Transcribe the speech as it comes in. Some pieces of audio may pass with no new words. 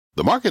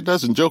The market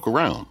doesn't joke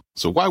around,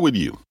 so why would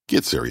you?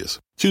 Get serious.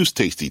 Choose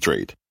Tasty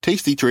Trade.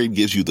 Tasty Trade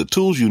gives you the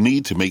tools you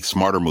need to make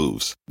smarter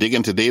moves. Dig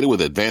into data with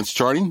advanced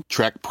charting,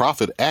 track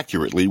profit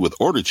accurately with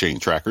order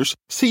chain trackers,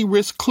 see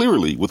risk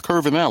clearly with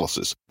curve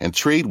analysis, and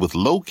trade with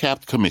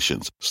low-capped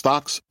commissions,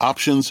 stocks,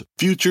 options,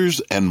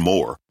 futures, and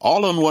more.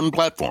 All on one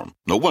platform.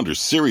 No wonder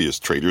serious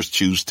traders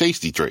choose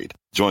Tasty Trade.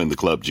 Join the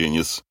club,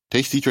 genius.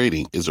 Tasty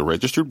Trading is a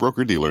registered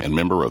broker-dealer and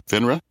member of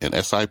FINRA and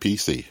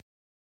SIPC.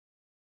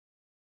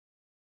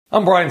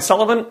 I'm Brian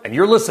Sullivan, and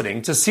you're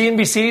listening to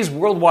CNBC's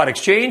Worldwide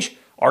Exchange.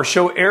 Our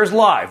show airs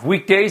live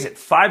weekdays at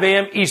 5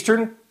 a.m.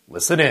 Eastern.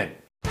 Listen in.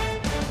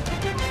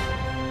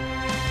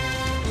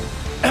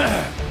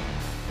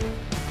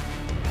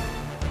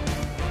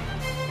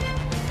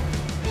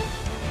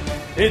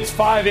 It's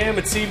 5 a.m.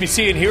 at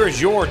CNBC, and here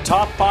is your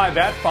top 5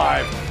 at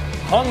 5.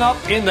 Hung up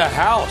in the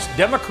House.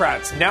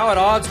 Democrats now at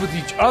odds with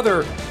each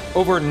other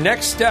over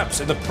next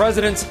steps in the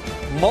president's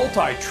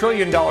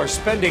multi-trillion-dollar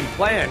spending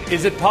plan.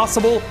 Is it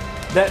possible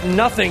that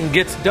nothing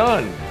gets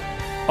done?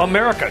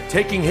 America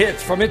taking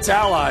hits from its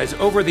allies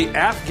over the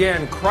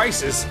Afghan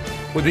crisis,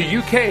 with the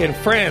UK and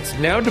France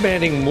now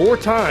demanding more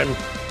time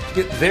to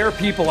get their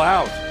people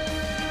out.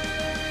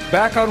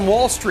 Back on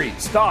Wall Street,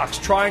 stocks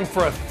trying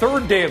for a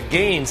third day of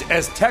gains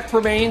as tech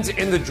remains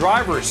in the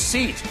driver's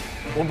seat.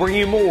 We'll bring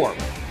you more.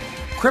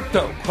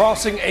 Crypto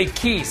crossing a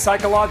key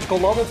psychological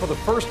level for the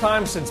first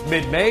time since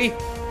mid-May.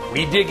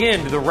 We dig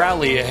into the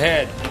rally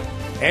ahead.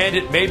 And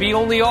it may be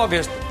only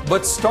August,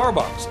 but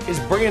Starbucks is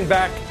bringing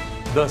back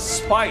the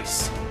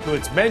spice to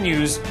its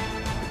menus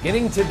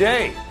beginning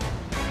today.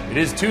 It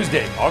is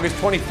Tuesday, August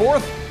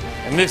 24th,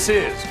 and this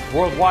is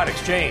Worldwide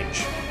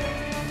Exchange.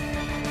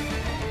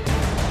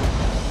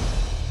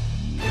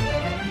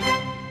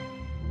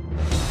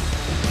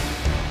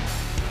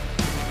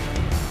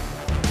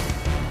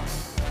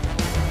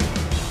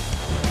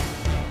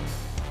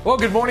 Well,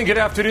 good morning, good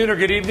afternoon, or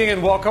good evening,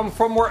 and welcome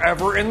from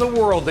wherever in the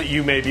world that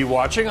you may be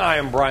watching. I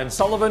am Brian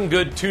Sullivan.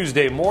 Good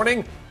Tuesday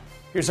morning.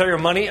 Here's how your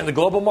money and the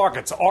global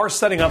markets are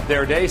setting up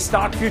their day.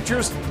 Stock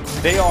futures,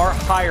 they are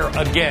higher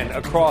again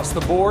across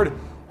the board.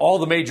 All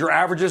the major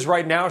averages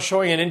right now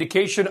showing an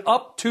indication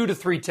up 2 to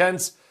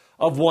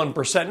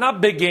 0.3%.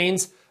 Not big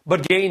gains,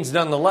 but gains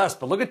nonetheless.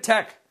 But look at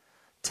tech.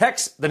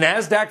 Tech's, the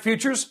NASDAQ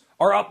futures,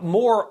 are up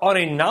more on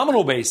a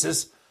nominal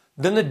basis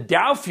than the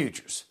Dow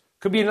futures.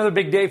 Could be another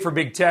big day for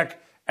big tech.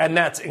 And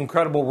that's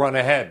incredible run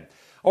ahead.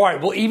 All right,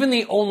 well, even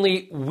the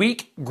only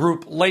weak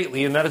group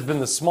lately, and that has been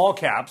the small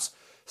caps,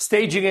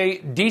 staging a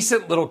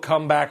decent little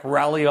comeback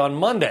rally on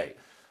Monday,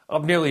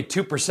 up nearly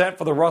 2%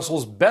 for the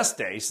Russell's best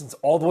day since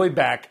all the way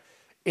back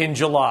in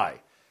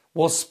July.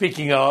 Well,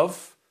 speaking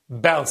of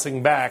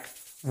bouncing back,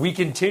 we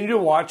continue to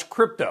watch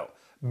crypto.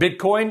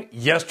 Bitcoin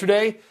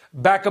yesterday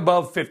back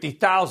above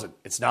 50,000.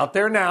 It's not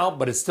there now,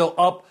 but it's still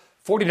up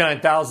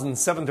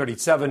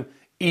 49,737.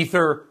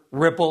 Ether,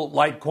 Ripple,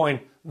 Litecoin,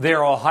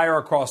 they're all higher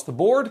across the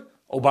board.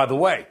 Oh, by the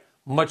way,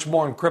 much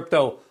more in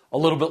crypto a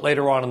little bit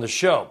later on in the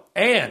show.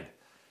 And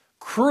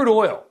crude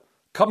oil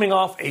coming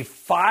off a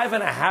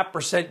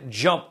 5.5%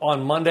 jump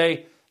on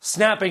Monday,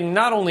 snapping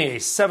not only a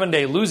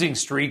 7-day losing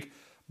streak,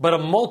 but a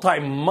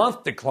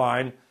multi-month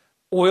decline.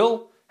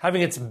 Oil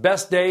having its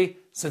best day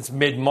since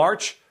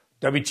mid-March.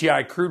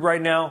 WTI crude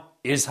right now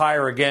is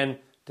higher again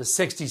to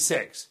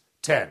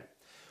 66.10.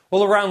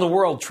 Well, around the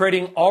world,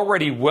 trading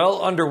already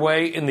well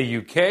underway in the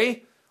UK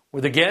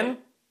with, again,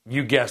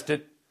 you guessed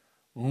it,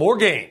 more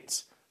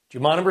gains.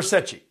 Jumana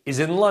Bercetchi is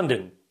in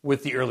London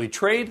with the early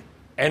trade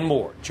and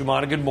more.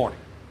 Jumana, good morning.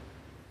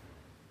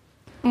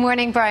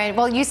 Morning, Brian.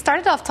 Well, you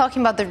started off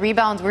talking about the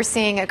rebound we're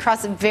seeing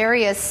across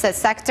various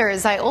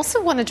sectors. I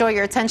also want to draw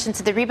your attention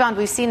to the rebound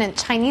we've seen in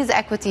Chinese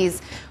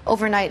equities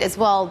overnight as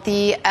well.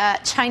 The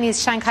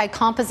Chinese Shanghai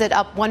Composite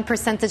up 1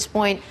 percentage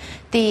point.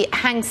 The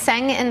Hang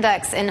Seng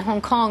Index in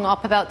Hong Kong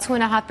up about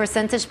 2.5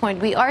 percentage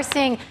point. We are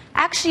seeing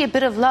actually a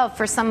bit of love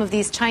for some of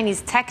these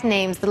Chinese tech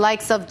names, the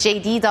likes of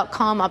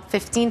JD.com up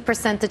 15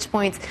 percentage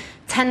points,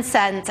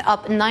 Tencent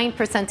up 9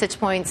 percentage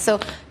points. So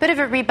a bit of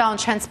a rebound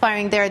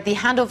transpiring there. The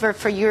handover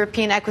for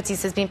European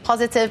equities has been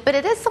positive, but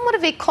it is somewhat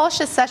of a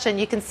cautious session.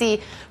 You can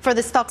see for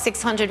the Stock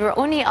 600, we're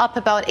only up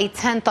about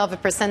 0.1 of a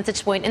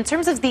percentage point. In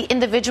terms of the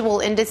individual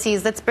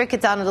indices, let's break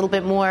it down a little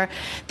bit more.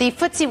 The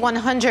FTSE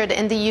 100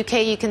 in the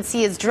UK, you can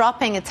see, is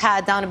dropping a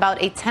tad, down about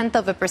 0.1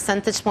 of a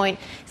percentage point.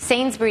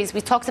 Sainsbury's,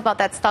 we talked about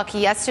that stock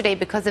yesterday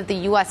because of the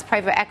U.S.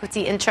 private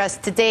equity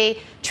interest. Today,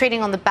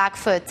 trading on the back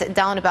foot,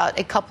 down about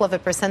a couple of a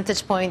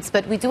percentage points.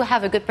 But we do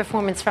have a good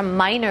performance from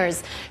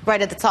miners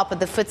right at the top of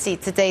the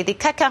FTSE today. The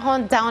CAC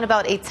 40 down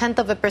about 0.1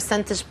 of a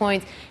percentage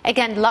point.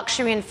 Again,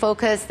 luxury in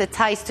focus, the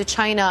ties to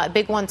China, a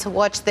big one to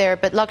watch there.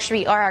 But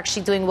luxury are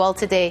actually doing well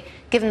today,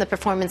 given the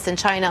performance in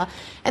China.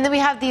 And then we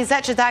have the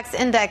Xetra DAX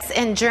index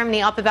in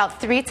Germany up about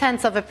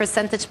 0.3 of a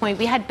percentage point.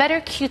 We had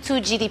better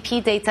Q2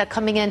 GDP data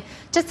coming in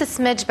just a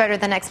smidge better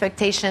than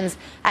expectations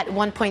at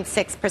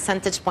 1.6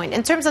 percentage point.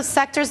 In terms of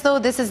sectors, though,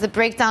 this is the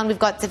breakdown. We've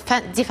got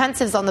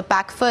defensives on the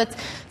back foot,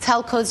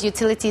 telcos,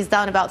 utilities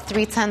down about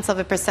 0.3 of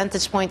a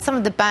percentage point. Some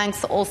of the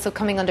banks also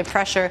coming under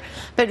pressure.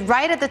 But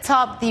right at the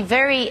top, the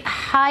very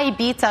high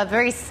beta,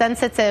 very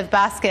sensitive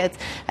basket,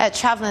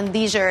 travel and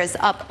leisure is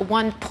up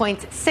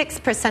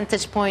 1.6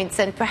 percentage points.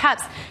 And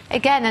perhaps,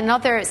 again,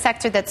 another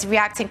sector that's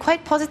reacting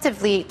quite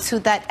positively to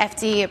that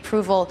FDA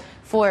approval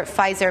for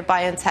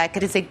Pfizer-BioNTech.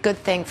 It is a good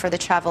thing for the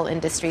travel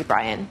industry,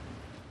 Brian.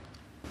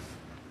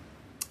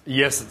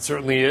 Yes, it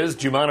certainly is.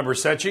 Jumana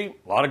Bercecci,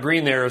 a lot of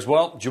green there as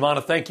well.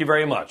 Jumana, thank you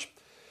very much.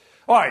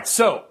 All right,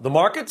 so the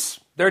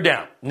markets, they're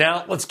down.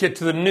 Now let's get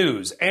to the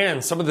news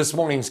and some of this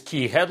morning's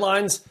key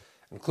headlines,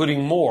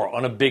 including more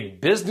on a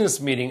big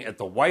business meeting at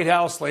the White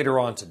House later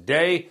on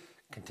today.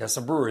 Contessa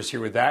Brewer is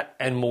here with that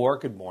and more.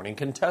 Good morning,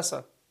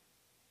 Contessa.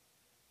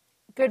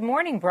 Good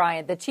morning,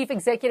 Brian. The chief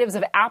executives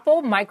of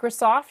Apple,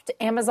 Microsoft,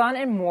 Amazon,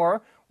 and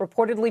more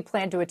reportedly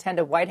plan to attend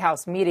a White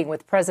House meeting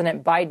with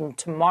President Biden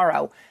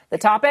tomorrow. The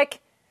topic?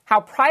 How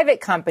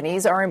private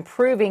companies are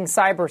improving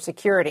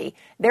cybersecurity.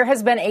 There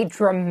has been a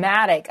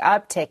dramatic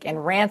uptick in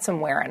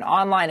ransomware and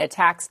online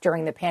attacks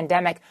during the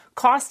pandemic,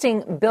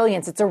 costing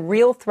billions. It's a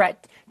real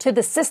threat to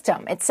the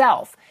system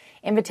itself.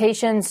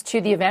 Invitations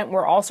to the event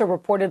were also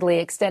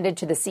reportedly extended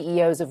to the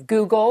CEOs of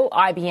Google,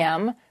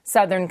 IBM,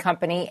 Southern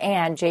Company,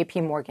 and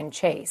JP Morgan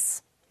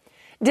Chase.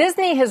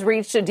 Disney has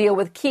reached a deal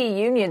with key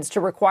unions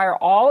to require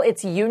all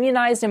its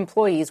unionized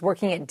employees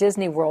working at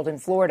Disney World in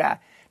Florida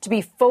to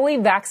be fully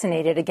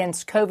vaccinated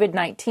against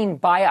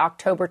COVID-19 by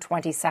October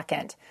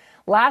 22nd.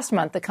 Last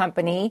month, the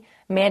company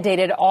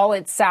mandated all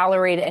its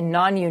salaried and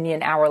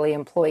non-union hourly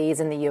employees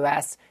in the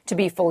U.S. to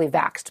be fully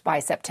vaxxed by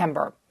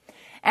September.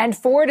 And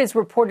Ford is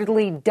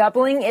reportedly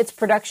doubling its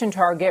production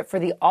target for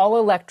the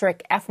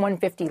all-electric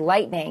F-150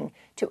 Lightning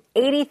to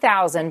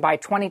 80,000 by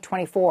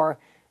 2024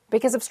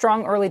 because of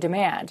strong early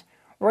demand.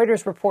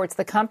 Reuters reports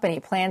the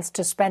company plans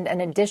to spend an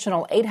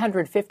additional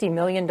 $850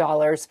 million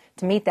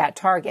to meet that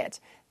target.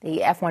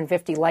 The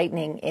F-150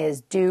 Lightning is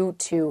due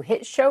to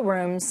hit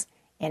showrooms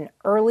in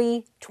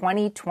early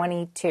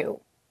 2022.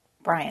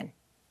 Brian.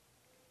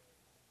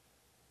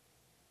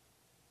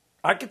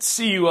 I could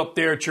see you up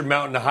there at your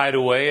mountain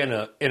hideaway in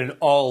an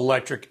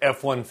all-electric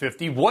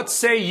F-150. What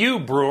say you,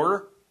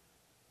 Brewer?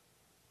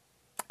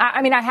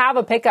 I mean, I have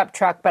a pickup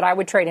truck, but I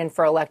would trade in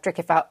for electric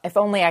if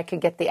only I could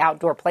get the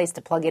outdoor place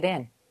to plug it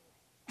in.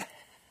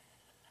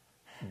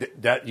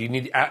 That you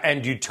need,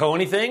 and do you tow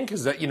anything?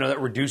 Because that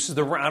that reduces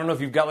the. I don't know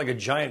if you've got like a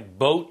giant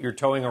boat you're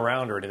towing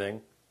around or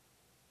anything.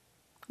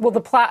 Well,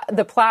 the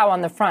plow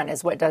on the front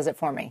is what does it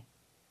for me.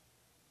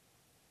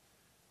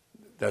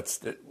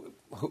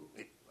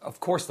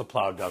 Of course, the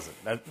plow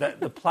doesn't.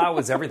 The plow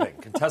is everything.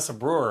 Contessa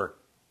Brewer.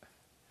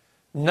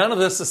 None of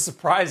this is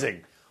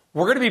surprising.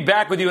 We're going to be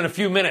back with you in a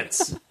few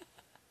minutes.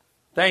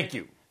 Thank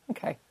you.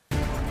 Okay.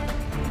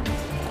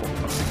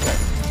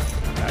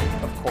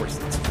 Of course,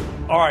 that's true.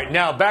 All right,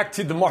 now back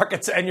to the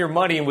markets and your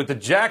money. And with the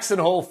Jackson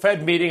Hole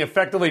Fed meeting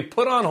effectively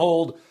put on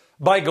hold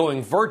by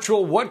going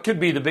virtual, what could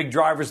be the big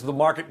drivers of the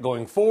market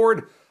going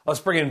forward?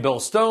 Let's bring in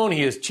Bill Stone.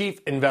 He is Chief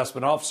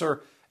Investment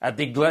Officer at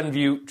the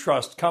Glenview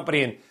Trust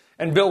Company.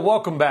 And Bill,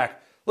 welcome back.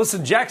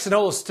 Listen, Jackson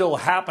Hole is still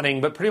happening,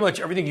 but pretty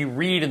much everything you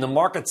read in the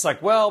market's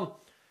like, well,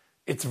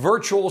 it's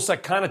virtual, so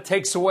that kind of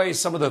takes away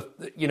some of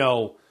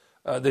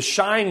the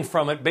shine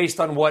from it based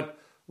on what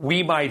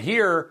we might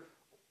hear.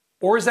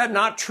 Or is that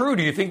not true?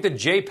 Do you think that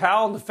Jay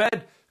Powell and the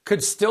Fed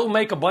could still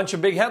make a bunch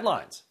of big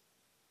headlines?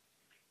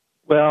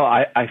 Well,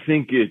 I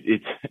think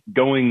it's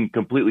going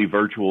completely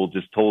virtual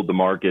just told the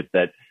market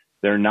that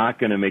they're not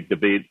going to make the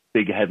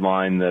big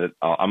headline that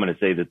I'm going to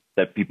say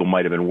that people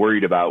might have been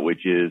worried about,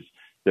 which is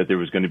that there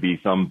was going to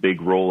be some big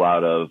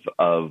rollout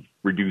of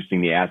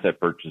reducing the asset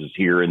purchases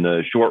here in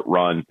the short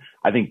run.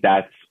 I think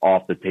that's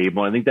off the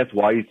table. I think that's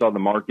why you saw the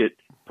market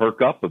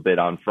perk up a bit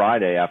on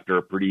Friday after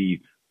a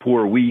pretty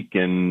poor week,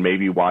 and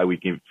maybe why we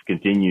can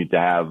continue to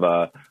have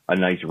a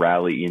nice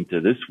rally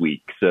into this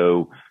week.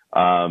 So,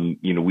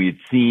 we had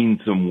seen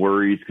some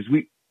worries because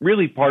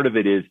part of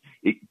it is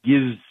it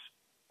gives,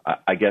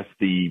 I guess,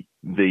 the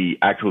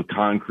actual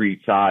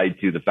concrete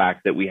side to the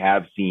fact that we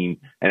have seen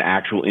an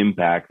actual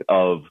impact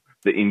of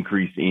the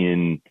increase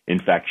in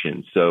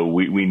infections. So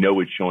we know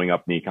it's showing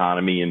up in the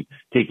economy, and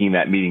taking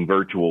that meeting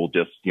virtual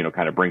just,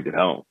 kind of brings it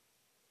home.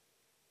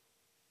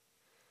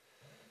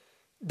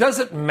 Does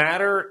it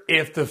matter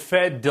if the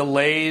Fed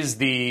delays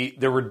the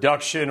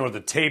reduction or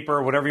the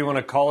taper, whatever you want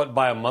to call it,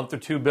 by a month or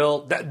two,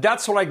 Bill?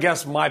 That's what I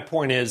guess my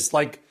point is.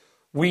 Like,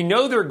 we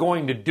know they're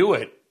going to do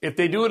it. If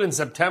they do it in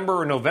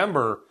September or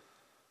November,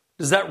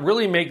 does that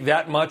really make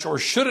that much, or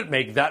should it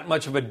make that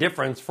much of a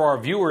difference for our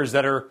viewers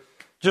that are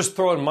just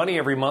throwing money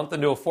every month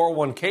into a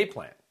 401k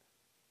plan?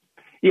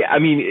 Yeah, I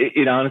mean,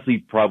 it honestly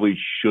probably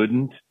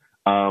shouldn't.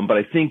 But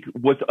I think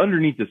what's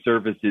underneath the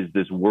surface is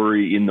this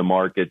worry in the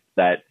market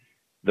that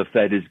the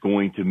Fed is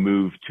going to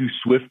move too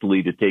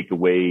swiftly to take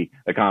away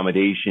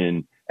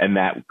accommodation, and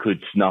that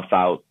could snuff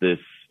out this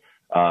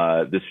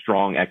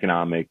strong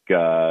economic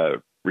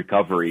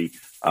recovery.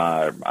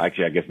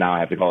 Actually, I guess now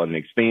I have to call it an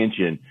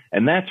expansion,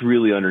 and that's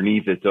really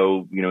underneath it.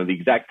 So, the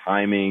exact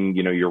timing,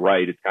 you're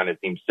right. It kind of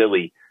seems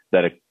silly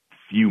that a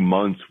few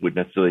months would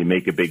necessarily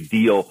make a big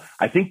deal.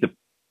 I think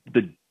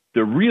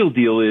the real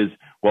deal is,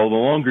 well, the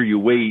longer you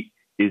wait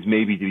is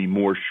maybe to be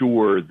more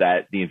sure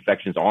that the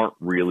infections aren't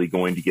really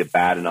going to get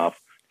bad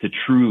enough to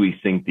truly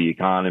sink the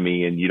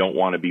economy, and you don't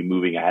want to be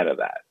moving ahead of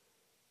that.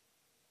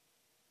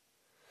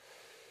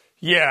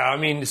 Yeah, I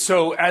mean,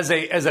 so as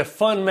a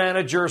fund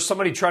manager,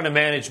 somebody trying to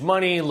manage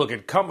money, look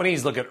at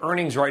companies, look at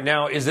earnings right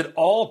now, is it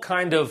all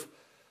kind of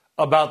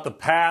about the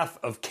path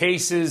of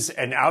cases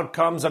and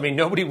outcomes? I mean,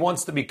 nobody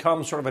wants to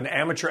become sort of an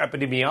amateur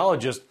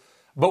epidemiologist,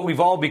 but we've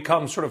all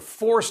become sort of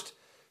forced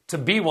to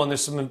be one.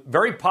 There's some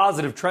very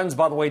positive trends,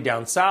 by the way,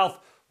 down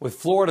south with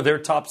Florida, their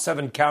top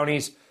 7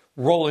 counties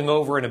rolling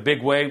over in a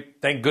big way,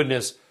 thank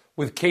goodness,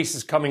 with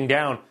cases coming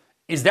down.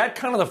 Is that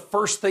kind of the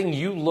first thing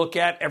you look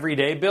at every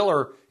day, Bill?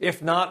 Or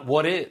if not,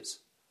 what is?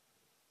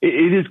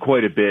 It is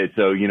quite a bit.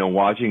 So,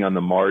 watching on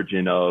the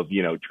margin of,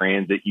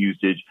 transit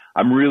usage,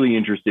 I'm really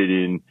interested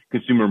in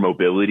consumer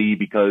mobility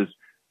because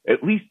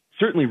at least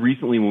certainly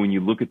recently when you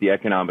look at the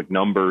economic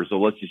numbers, so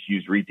let's just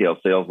use retail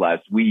sales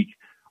last week,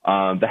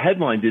 the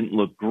headline didn't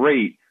look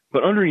great,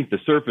 but underneath the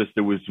surface,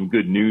 there was some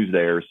good news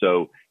there.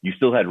 So you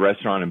still had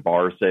restaurant and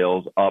bar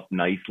sales up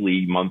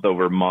nicely month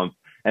over month.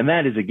 And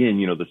that is, again,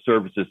 the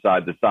services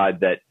side, the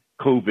side that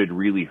COVID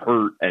really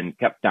hurt and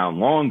kept down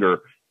longer.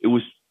 It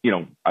was,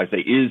 I say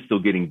is still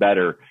getting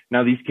better.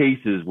 Now, these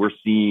cases we're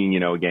seeing,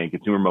 again,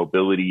 consumer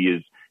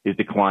mobility is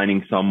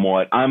declining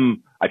somewhat. I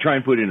try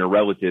and put it in a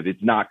relative.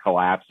 It's not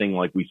collapsing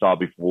like we saw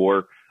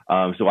before.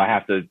 So I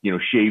have to,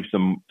 shave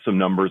some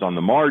numbers on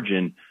the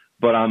margin.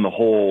 But on the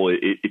whole,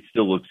 it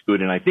still looks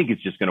good. And I think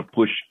it's just going to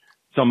push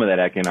some of that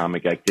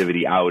economic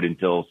activity out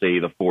until, say,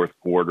 the fourth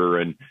quarter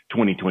and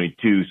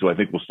 2022. So I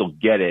think we'll still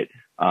get it.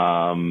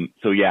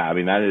 So, yeah, I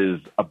mean, that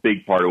is a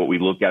big part of what we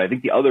look at. I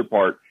think the other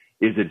part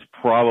is it's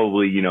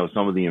probably,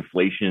 some of the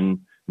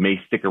inflation may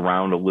stick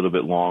around a little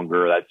bit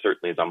longer. That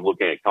certainly, as I'm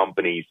looking at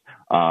companies,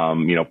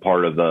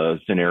 part of the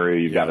scenario,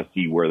 you've got to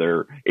see where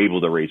they're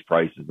able to raise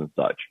prices and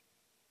such.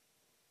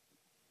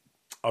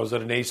 I was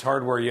at an Ace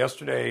Hardware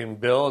yesterday, and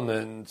Bill, and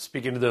then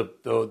speaking to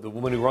the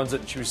woman who runs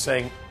it, and she was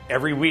saying,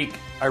 every week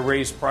I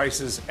raise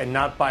prices, and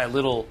not by a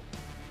little,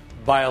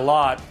 by a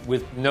lot,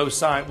 with no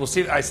sign. We'll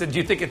see. I said, do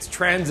you think it's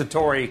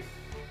transitory?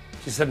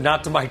 She said,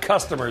 not to my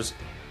customers.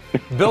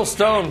 Bill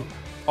Stone,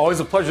 always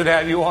a pleasure to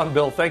have you on,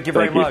 Bill. Thank you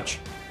very much.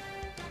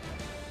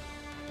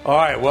 All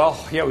right,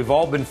 well, yeah, we've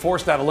all been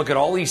forced now to look at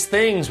all these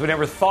things we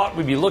never thought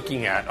we'd be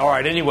looking at. All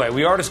right, anyway,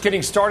 we are just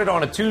getting started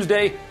on a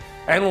Tuesday,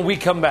 and when we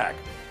come back,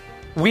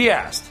 we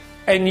asked,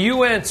 and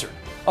you answered,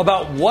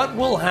 about what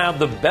will have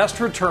the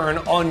best return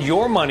on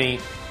your money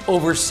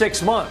over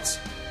 6 months.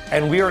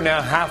 And we are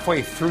now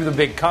halfway through the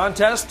big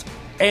contest,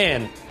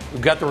 and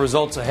we've got the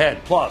results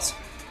ahead. Plus,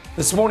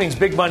 this morning's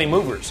big money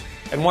movers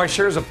and why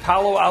shares of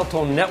Palo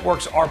Alto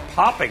Networks are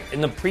popping in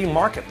the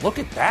pre-market. Look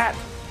at that,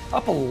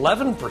 up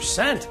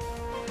 11%.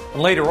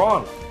 And later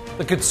on,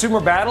 the consumer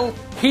battle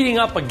heating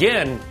up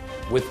again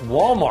with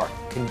Walmart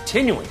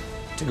continuing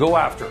to go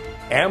after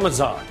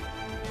Amazon.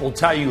 We'll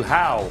tell you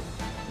how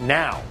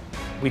now.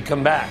 We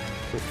come back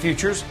with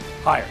futures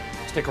higher.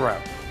 Stick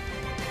around.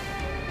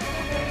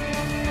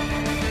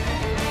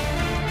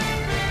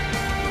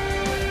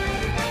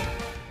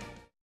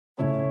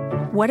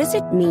 What does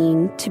it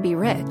mean to be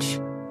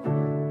rich?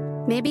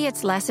 Maybe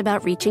it's less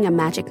about reaching a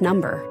magic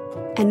number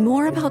and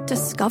more about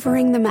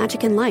discovering the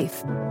magic in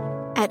life.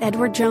 At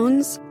Edward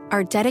Jones,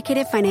 our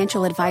dedicated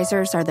financial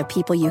advisors are the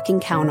people you can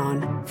count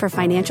on for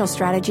financial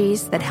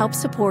strategies that help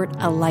support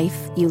a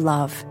life you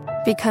love.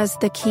 Because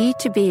the key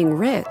to being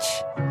rich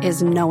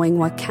is knowing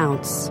what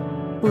counts.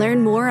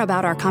 Learn more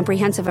about our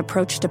comprehensive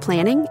approach to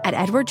planning at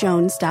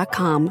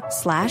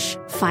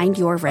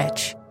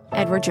edwardjones.com/findyourrich.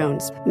 Edward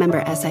Jones,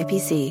 member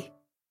SIPC.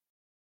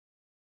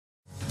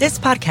 This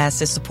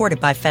podcast is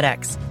supported by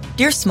FedEx.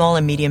 Dear small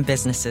and medium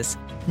businesses,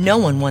 no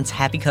one wants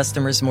happy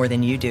customers more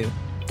than you do.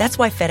 That's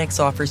why FedEx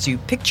offers you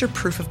picture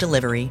proof of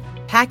delivery,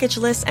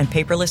 packageless and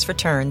paperless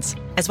returns,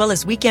 as well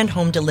as weekend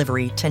home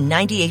delivery to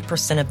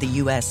 98% of the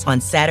U.S. on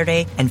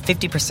Saturday and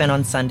 50%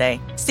 on Sunday.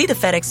 See the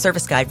FedEx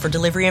service guide for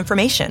delivery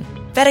information.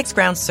 FedEx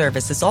Ground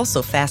service is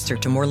also faster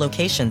to more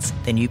locations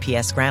than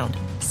UPS Ground.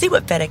 See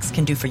what FedEx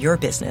can do for your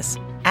business.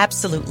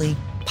 Absolutely,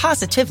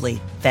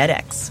 positively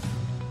FedEx.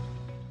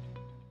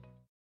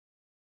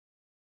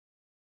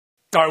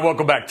 All right,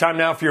 welcome back. Time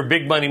now for your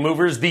big money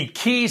movers. The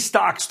key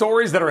stock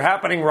stories that are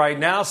happening right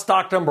now.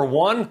 Stock number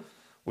one,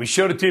 we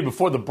showed it to you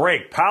before the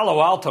break.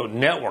 Palo Alto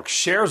Networks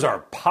shares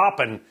are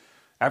popping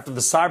after the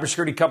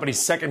cybersecurity company's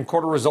second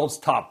quarter results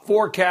top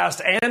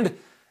forecast and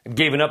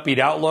gave an upbeat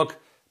outlook.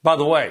 By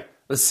the way,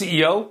 the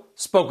CEO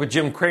spoke with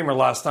Jim Cramer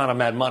last night on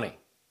Mad Money.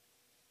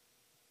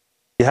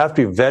 You have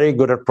to be very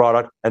good at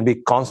product and be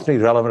constantly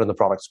relevant in the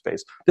product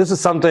space. This is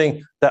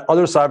something that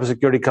other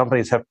cybersecurity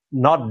companies have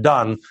not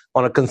done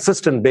on a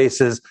consistent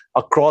basis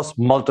across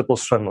multiple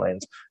swim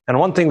lanes. And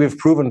one thing we've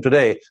proven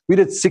today, we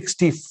did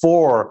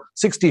 64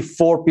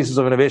 pieces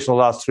of innovation in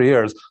the last 3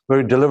 years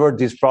where we delivered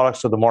these products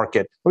to the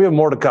market. We have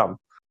more to come.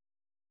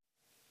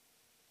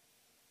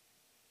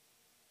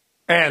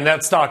 And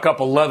that stock up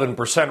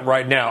 11%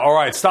 right now. All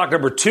right, stock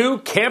number 2,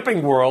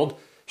 Camping World.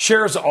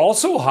 Shares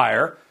also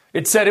higher.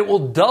 It said it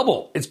will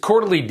double its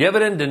quarterly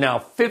dividend to now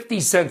 50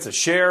 cents a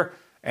share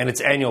and its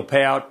annual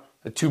payout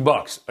at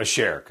 $2 a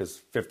share, because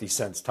 50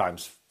 cents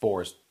times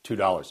 4 is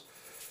 $2.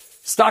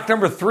 Stock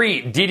number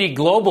 3, DD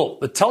Global.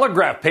 The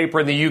Telegraph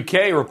paper in the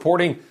UK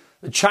reporting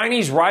the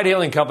Chinese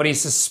ride-hailing company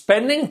is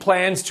suspending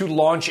plans to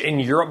launch in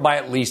Europe by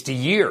at least a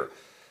year.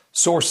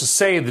 Sources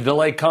say the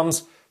delay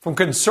comes from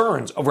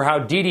concerns over how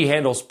DiDi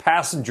handles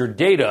passenger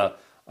data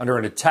under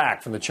an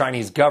attack from the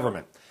Chinese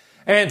government.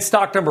 And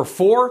stock number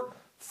 4,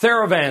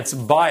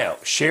 Theravance Bio.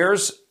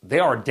 Shares, they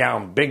are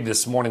down big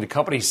this morning. The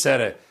company said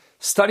a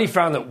study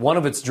found that one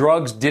of its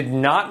drugs did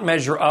not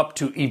measure up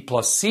to a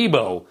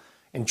placebo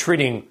in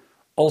treating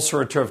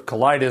ulcerative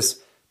colitis.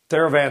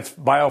 Theravance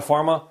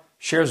Biopharma,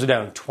 shares are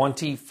down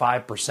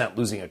 25%,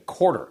 losing a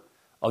quarter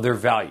of their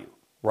value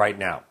right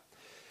now.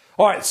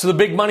 All right, so the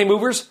big money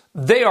movers,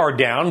 they are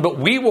down, but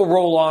we will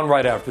roll on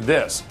right after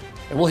this.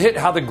 And we'll hit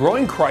how the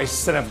growing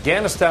crisis in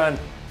Afghanistan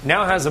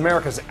now has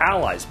America's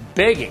allies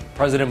begging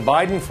President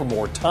Biden for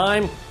more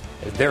time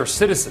as their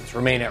citizens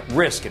remain at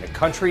risk in a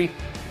country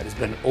that has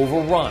been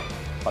overrun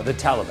by the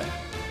Taliban.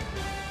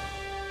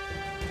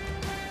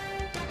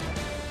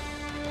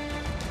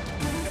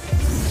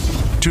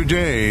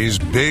 Today's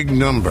big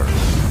number,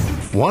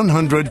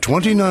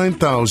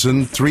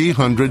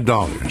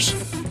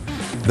 $129,300.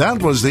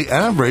 That was the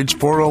average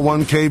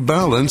 401k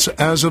balance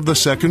as of the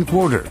second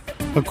quarter,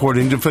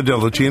 according to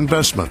Fidelity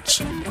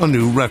Investments, a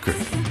new record.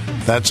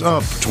 That's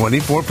up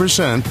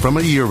 24% from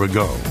a year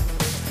ago.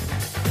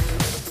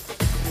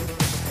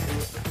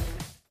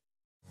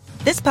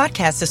 This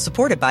podcast is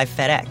supported by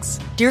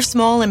FedEx. Dear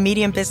small and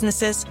medium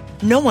businesses,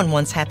 no one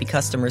wants happy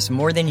customers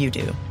more than you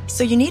do.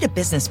 So you need a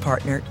business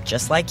partner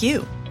just like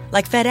you.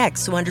 Like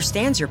FedEx, who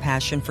understands your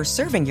passion for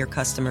serving your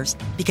customers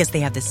because they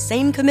have the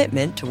same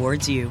commitment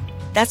towards you.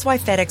 That's why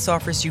FedEx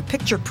offers you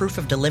picture proof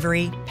of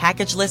delivery,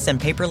 packageless and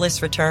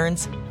paperless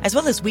returns, as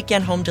well as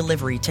weekend home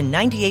delivery to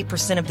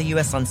 98% of the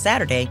U.S. on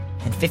Saturday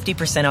and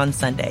 50% on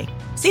Sunday.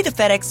 See the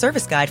FedEx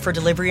service guide for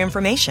delivery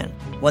information.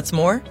 What's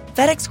more,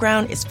 FedEx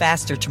Ground is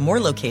faster to more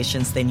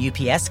locations than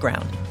UPS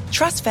Ground.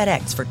 Trust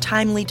FedEx for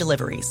timely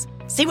deliveries.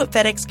 See what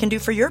FedEx can do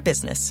for your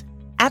business.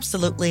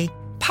 Absolutely,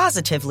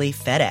 positively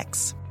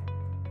FedEx.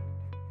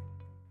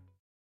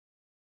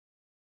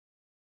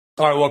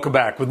 All right, welcome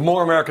back. With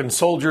more American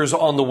soldiers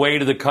on the way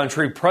to the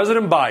country,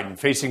 President Biden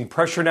facing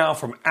pressure now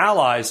from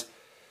allies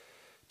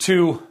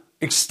to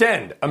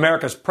extend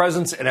America's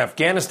presence in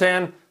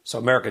Afghanistan so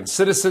American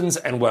citizens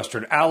and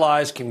Western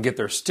allies can get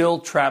their still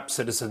trapped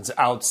citizens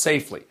out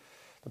safely.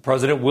 The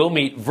president will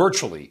meet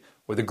virtually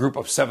with a group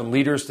of 7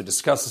 leaders to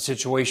discuss the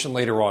situation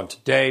later on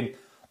today.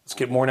 Let's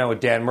get more now with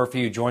Dan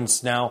Murphy, who joins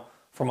us now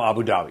from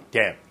Abu Dhabi.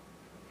 Dan.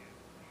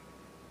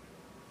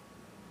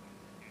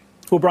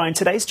 Well, Brian,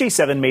 today's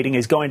G7 meeting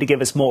is going to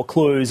give us more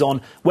clues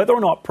on whether or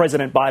not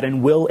President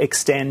Biden will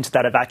extend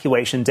that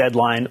evacuation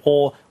deadline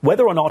or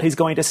whether or not he's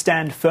going to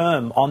stand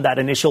firm on that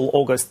initial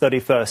August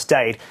 31st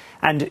date.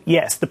 And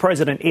yes, the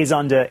president is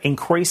under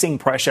increasing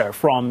pressure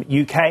from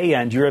UK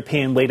and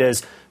European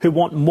leaders who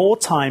want more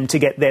time to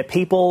get their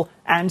people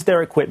and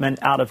their equipment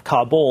out of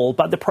Kabul.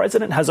 But the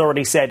president has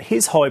already said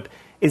his hope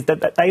is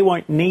that they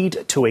won't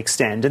need to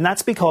extend. And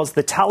that's because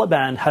the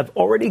Taliban have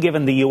already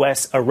given the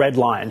US a red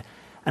line.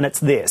 And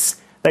it's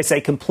this. They say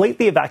complete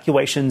the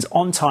evacuations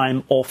on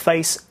time or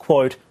face,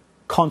 quote,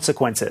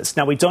 consequences.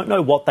 Now, we don't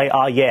know what they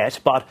are yet,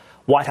 but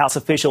White House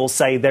officials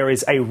say there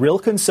is a real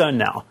concern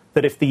now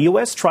that if the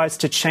US tries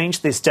to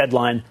change this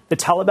deadline, the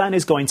Taliban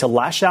is going to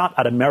lash out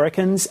at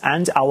Americans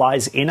and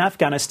allies in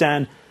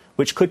Afghanistan,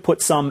 which could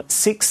put some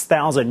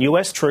 6,000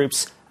 US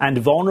troops and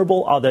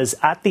vulnerable others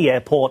at the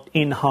airport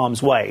in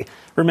harm's way.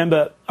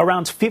 Remember,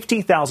 around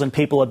 50,000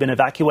 people have been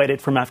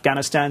evacuated from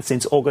Afghanistan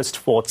since August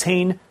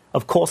 14.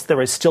 Of course,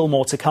 there is still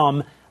more to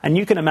come, and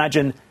you can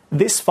imagine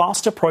this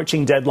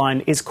fast-approaching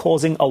deadline is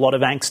causing a lot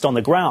of angst on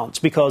the ground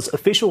because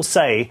officials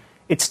say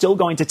it's still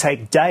going to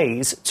take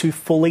days to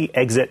fully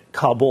exit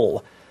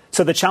Kabul.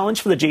 So the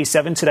challenge for the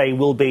G7 today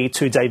will be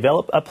to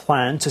develop a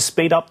plan to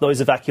speed up those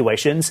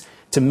evacuations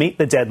to meet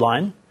the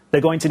deadline. They're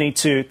going to need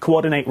to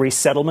coordinate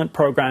resettlement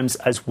programs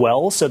as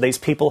well, so these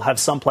people have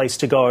someplace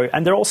to go.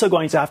 And they're also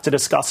going to have to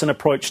discuss an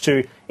approach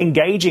to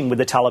engaging with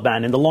the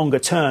Taliban in the longer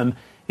term,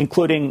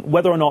 including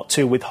whether or not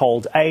to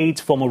withhold aid,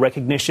 formal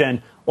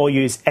recognition, or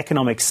use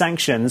economic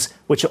sanctions,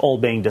 which are all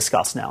being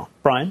discussed now.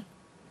 Brian?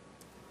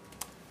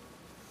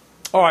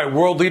 All right,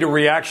 world leader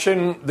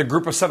reaction. The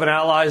group of 7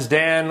 allies,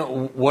 Dan,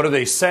 what are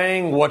they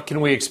saying? What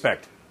can we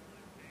expect?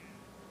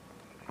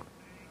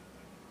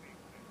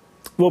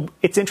 Well,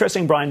 it's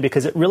interesting, Brian,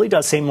 because it really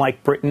does seem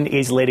like Britain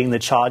is leading the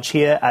charge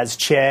here as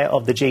chair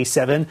of the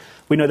G7.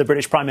 We know the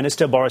British Prime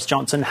Minister Boris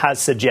Johnson has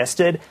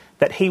suggested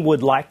that he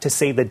would like to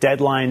see the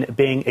deadline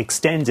being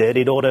extended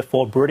in order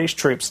for British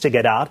troops to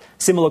get out.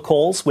 Similar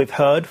calls we've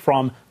heard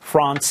from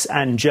France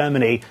and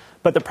Germany.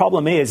 But the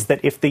problem is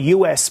that if the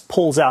US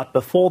pulls out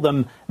before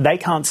them, they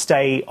can't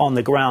stay on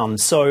the ground.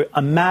 So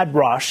a mad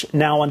rush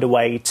now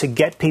underway to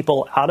get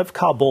people out of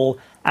Kabul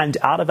and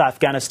out of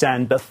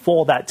Afghanistan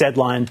before that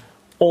deadline.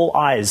 All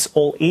eyes,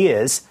 all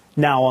ears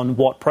now on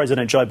what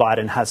President Joe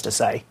Biden has to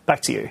say.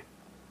 Back to you.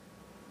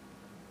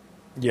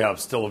 Yeah,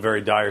 still a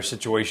very dire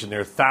situation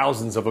there.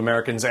 Thousands of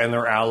Americans and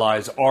their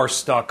allies are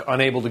stuck,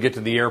 unable to get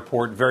to the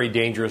airport. Very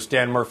dangerous.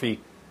 Dan Murphy,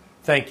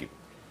 thank you.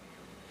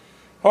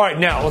 All right,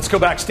 now let's go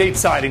back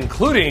stateside,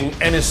 including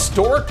an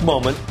historic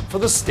moment for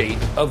the state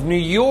of New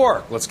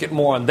York. Let's get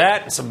more on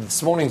that and some of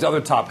this morning's other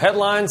top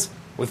headlines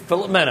with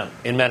Philip Mena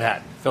in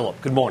Manhattan.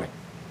 Philip, good morning.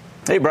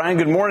 Hey, Brian,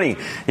 good morning.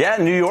 Yeah,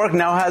 New York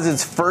now has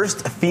its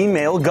first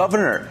female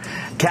governor.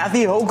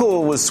 Kathy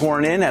Hochul was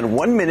sworn in at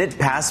 1 minute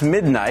past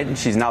midnight, and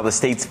she's now the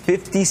state's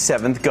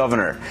 57th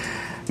governor.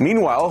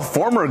 Meanwhile,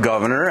 former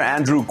Governor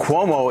Andrew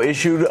Cuomo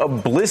issued a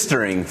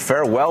blistering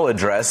farewell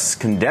address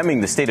condemning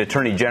the state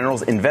attorney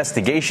general's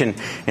investigation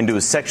into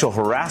his sexual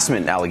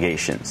harassment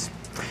allegations.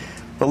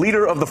 The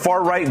leader of the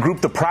far-right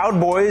group, the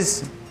Proud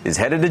Boys, is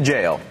headed to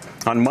jail.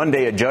 On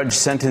Monday, a judge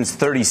sentenced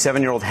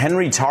 37-year-old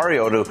Henry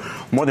Tarrio to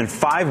more than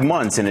 5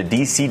 months in a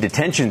D.C.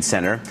 detention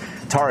center.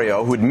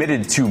 Tarrio, who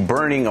admitted to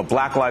burning a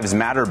Black Lives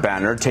Matter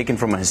banner taken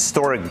from a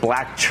historic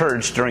black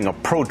church during a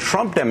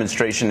pro-Trump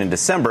demonstration in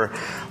December,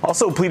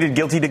 also pleaded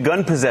guilty to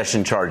gun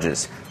possession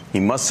charges. He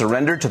must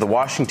surrender to the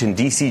Washington,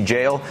 D.C.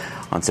 jail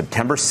on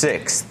September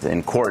 6th.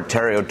 In court,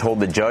 Tarrio told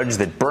the judge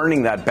that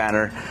burning that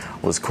banner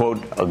was,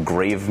 quote, a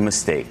grave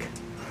mistake.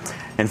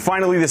 And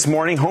finally this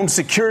morning, home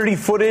security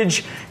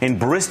footage in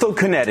Bristol,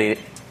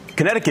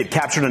 Connecticut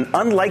captured an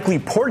unlikely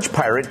porch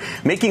pirate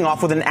making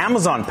off with an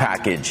Amazon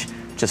package.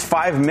 Just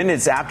 5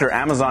 minutes after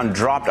Amazon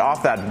dropped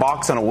off that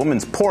box on a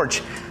woman's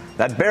porch,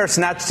 that bear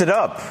snatched it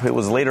up. It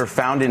was later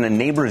found in a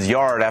neighbor's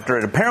yard after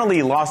it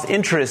apparently lost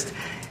interest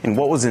in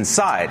what was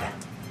inside.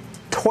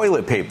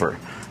 Toilet paper.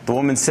 The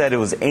woman said it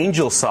was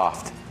Angel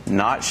Soft,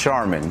 not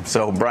Charmin.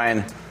 So,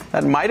 Brian,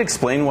 that might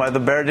explain why the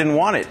bear didn't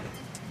want it.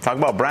 Talk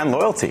about brand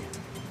loyalty.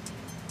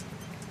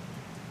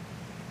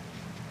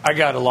 I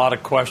got a lot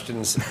of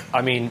questions.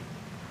 I mean,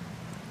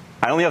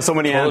 I only have so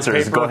many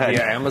answers. Go ahead.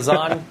 Via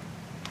Amazon.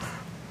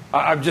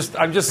 I'm just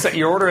saying,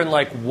 you're ordering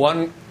like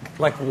one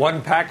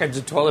package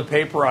of toilet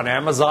paper on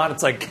Amazon.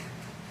 It's like,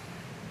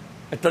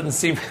 it doesn't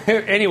seem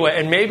anyway.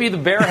 And maybe the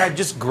bear had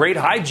just great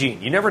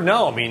hygiene. You never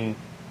know. I mean,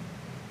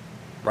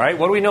 right?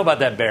 What do we know about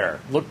that bear?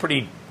 Looked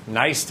pretty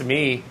nice to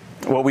me.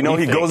 Well, we know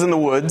he goes in the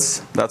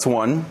woods. That's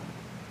one.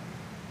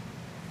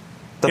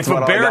 If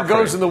a bear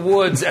goes in the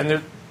woods and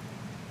there.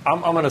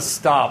 I'm going to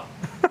stop.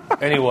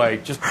 Anyway,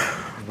 just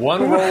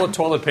one roll of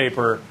toilet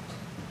paper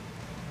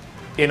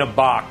in a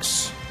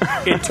box.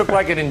 It took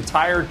like an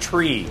entire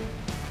tree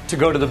to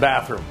go to the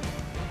bathroom.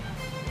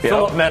 Yep.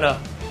 Philip Mena,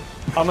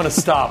 I'm going to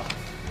stop.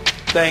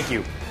 Thank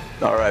you.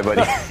 All right,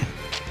 buddy.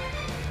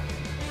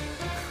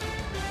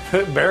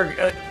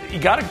 Bear, you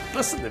got to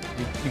listen.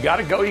 You got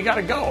to go. You got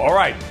to go. All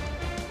right.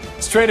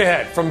 Straight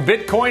ahead, from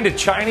Bitcoin to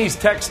Chinese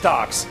tech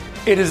stocks.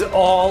 It is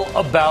all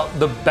about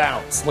the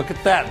bounce. Look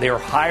at that. They are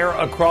higher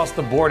across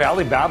the board.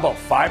 Alibaba,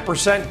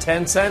 5%,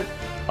 Tencent,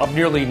 up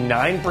nearly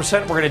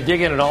 9%. We're going to dig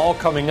in it all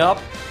coming up.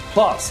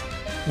 Plus,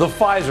 the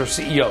Pfizer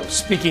CEO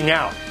speaking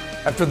out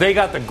after they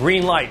got the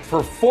green light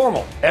for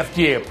formal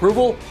FDA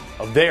approval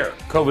of their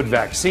COVID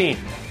vaccine.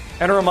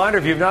 And a reminder,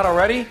 if you've not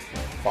already,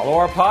 follow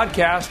our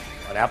podcast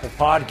on Apple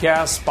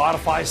Podcasts,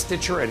 Spotify,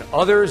 Stitcher, and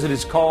others. It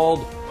is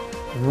called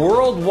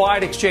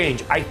Worldwide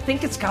Exchange. I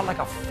think it's got like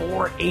a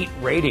 4.8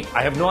 rating.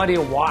 I have no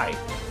idea why,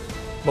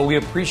 but we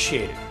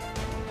appreciate it.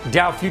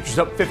 Dow futures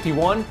up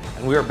 51,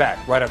 and we are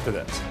back right after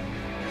this.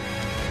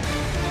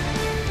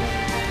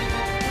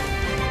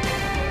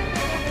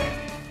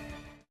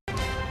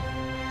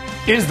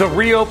 Is the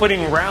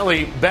reopening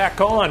rally back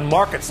on?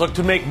 Markets look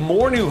to make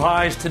more new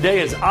highs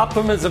today as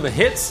optimism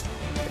hits.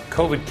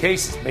 COVID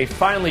cases may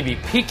finally be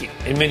peaking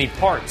in many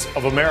parts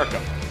of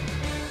America.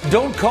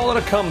 Don't call it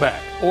a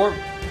comeback, or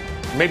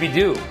maybe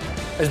do,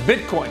 as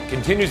Bitcoin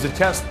continues to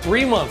test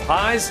 3-month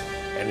highs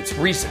and its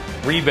recent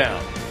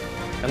rebound.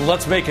 And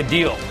let's make a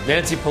deal.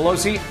 Nancy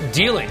Pelosi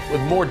dealing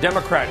with more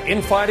Democrat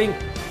infighting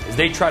as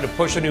they try to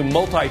push a new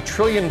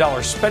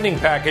multi-trillion-dollar spending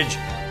package,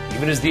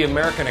 even as the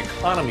American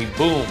economy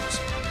booms.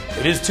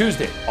 It is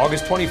Tuesday,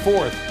 August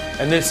 24th,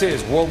 and this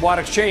is Worldwide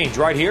Exchange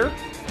right here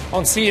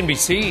on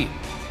CNBC.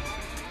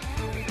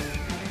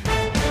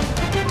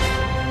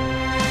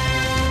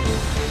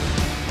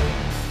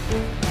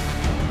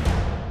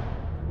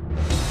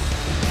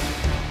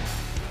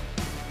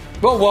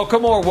 Well,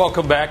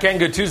 welcome back, and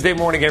good Tuesday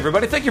morning,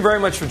 everybody. Thank you very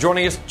much for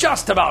joining us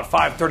just about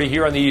 5:30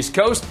 here on the East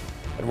Coast.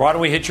 And why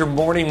don't we hit your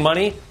morning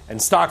money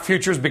and stock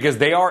futures, because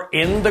they are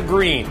in the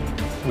green.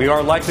 We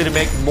are likely to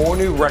make more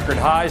new record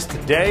highs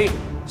today,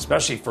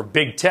 especially for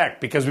big tech,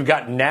 because we've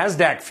got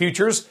NASDAQ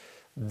futures.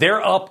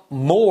 They're up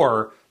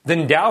more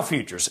than Dow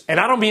futures. And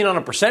I don't mean on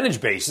a percentage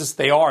basis.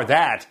 They are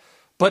that.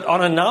 But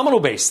on a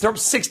nominal basis, they're up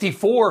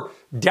 64.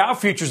 Dow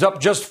futures up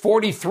just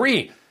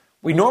 43.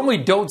 We normally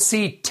don't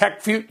see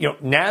tech,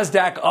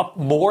 NASDAQ up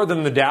more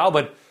than the Dow,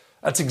 but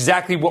That's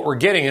exactly what we're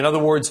getting. In other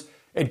words,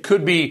 it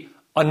could be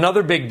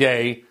another big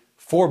day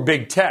for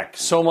big tech.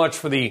 So much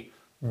for the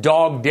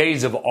dog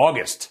days of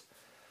August.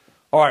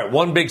 All right,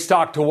 one big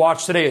stock to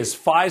watch today is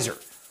Pfizer.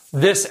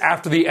 This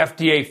after the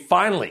FDA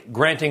finally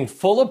granting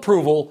full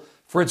approval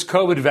for its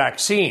COVID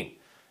vaccine.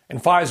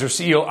 And Pfizer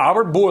CEO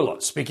Albert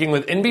Bourla speaking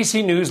with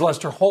NBC News'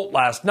 Lester Holt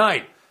last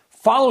night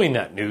following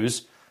that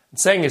news,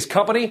 saying his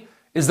company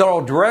is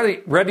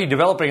already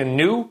developing a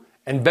new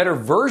and better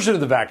version of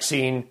the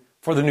vaccine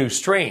for the new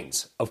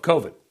strains of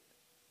COVID.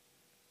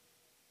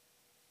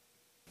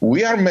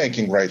 We are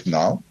making right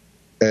now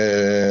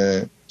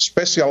a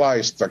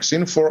specialized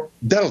vaccine for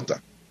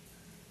Delta.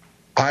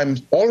 I'm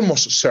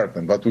almost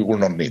certain that we will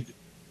not need it.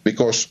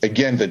 Because,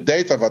 again, the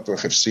data that we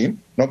have seen,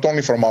 not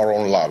only from our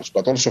own labs,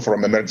 but also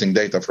from emerging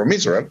data from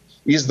Israel,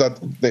 is that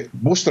the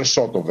booster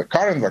shot of the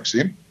current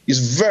vaccine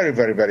is very,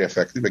 very, very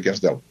effective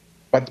against Delta.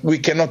 But we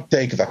cannot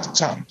take that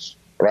chance,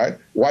 right?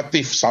 What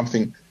if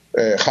something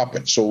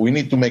happens? So we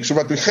need to make sure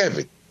that we have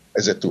it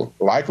as a tool.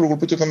 Like we will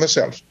put it on the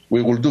shelves.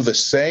 We will do the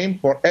same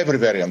for every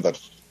variant that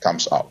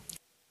comes out.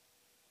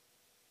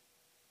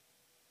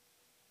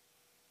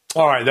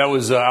 All right, that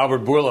was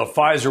Albert Bourla of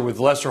Pfizer with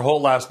Lester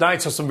Holt last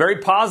night. So some very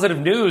positive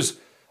news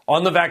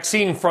on the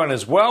vaccine front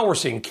as well. We're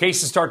seeing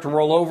cases start to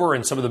roll over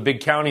in some of the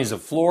big counties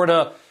of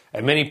Florida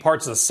and many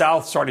parts of the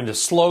South starting to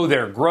slow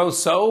their growth.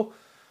 So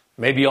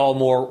maybe all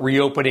more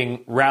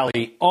reopening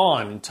rally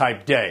on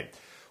type day.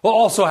 Well,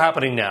 also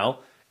happening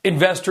now,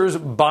 investors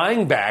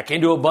buying back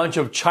into a bunch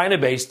of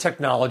China-based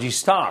technology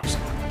stocks.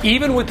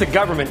 Even with the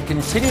government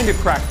continuing to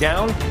crack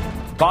down,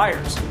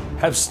 buyers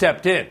have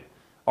stepped in.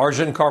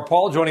 Arjun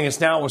Kharpal joining us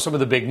now with some of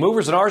the big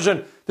movers. And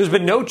Arjun, there's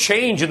been no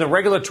change in the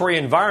regulatory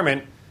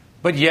environment,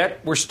 but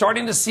yet we're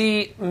starting to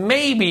see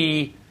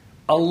maybe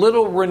a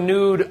little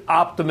renewed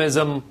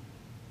optimism,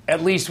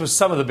 at least with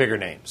some of the bigger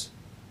names.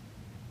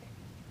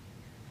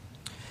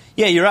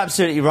 Yeah, you're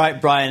absolutely right,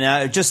 Brian.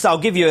 I'll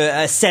give you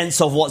a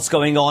sense of what's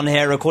going on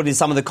here, according to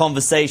some of the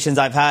conversations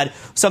I've had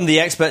with some of the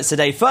experts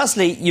today.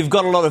 Firstly, you've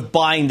got a lot of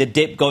buying the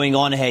dip going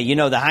on here. You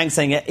know, the Hang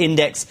Seng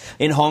Index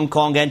in Hong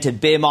Kong entered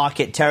bear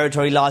market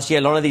territory last year.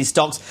 A lot of these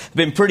stocks have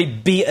been pretty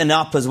beaten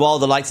up as well,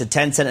 the likes of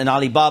Tencent and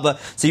Alibaba.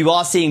 So you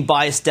are seeing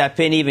buyers step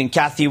in. Even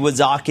Cathie Wood's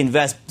ARK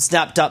Invest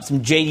snapped up some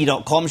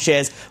JD.com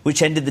shares,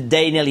 which ended the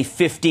day nearly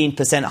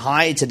 15%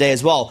 higher today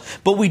as well.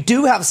 But we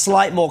do have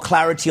slight more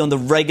clarity on the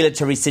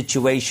regulatory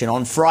situation.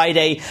 On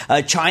Friday,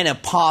 China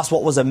passed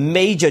what was a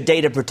major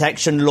data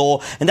protection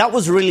law, and that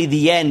was really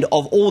the end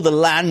of all the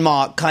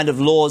landmark kind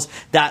of laws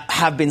that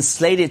have been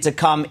slated to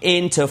come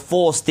into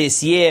force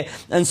this year.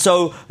 And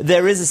so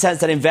there is a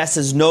sense that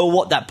investors know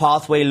what that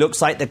pathway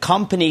looks like. The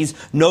companies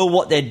know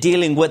what they're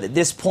dealing with at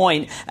this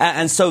point,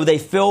 and so they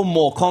feel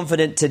more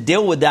confident to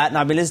deal with that. And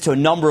I've been listening to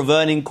a number of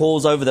earning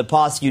calls over the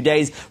past few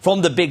days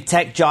from the big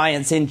tech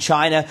giants in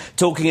China,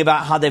 talking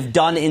about how they've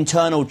done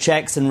internal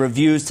checks and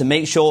reviews to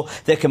make sure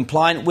they're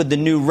compliant with the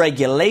new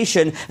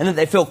regulation, and that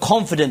they feel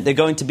confident they're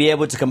going to be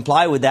able to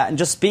comply with that. And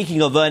just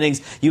speaking of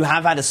earnings, you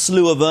have had a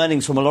slew of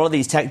earnings from a lot of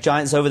these tech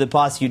giants over the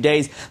past few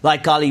days,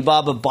 like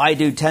Alibaba,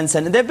 Baidu,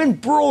 Tencent, and they've been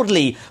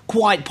broadly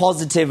quite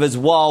positive as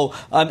well,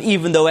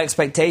 even though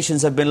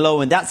expectations have been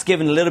low, and that's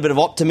given a little bit of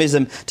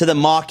optimism to the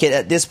market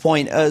at this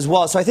point as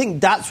well. So I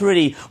think that's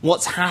really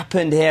what's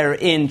happened here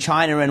in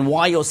China and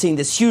why you're seeing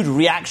this huge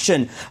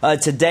reaction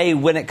today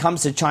when it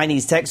comes to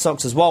Chinese tech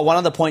stocks as well. One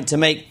other point to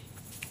make,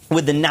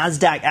 with the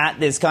NASDAQ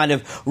at this kind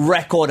of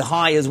record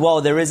high as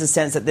well, there is a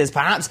sense that there's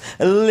perhaps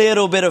a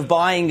little bit of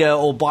buying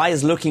or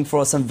buyers looking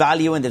for some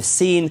value, and they've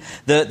seen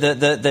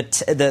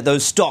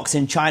those stocks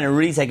in China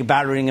really take a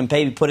battering and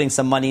maybe putting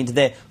some money into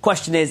there.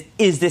 Question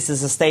is this a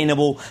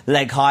sustainable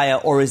leg higher,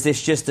 or is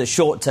this just a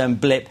short-term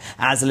blip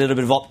as a little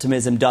bit of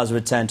optimism does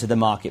return to the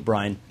market,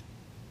 Brian?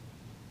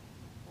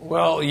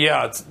 Well,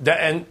 yeah,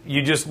 and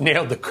you just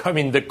nailed the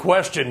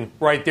question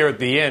right there at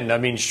the end. I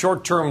mean,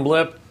 short-term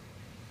blip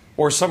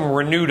or some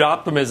renewed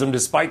optimism,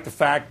 despite the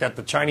fact that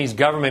the Chinese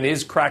government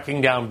is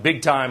cracking down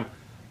big time,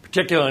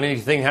 particularly on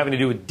anything having to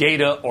do with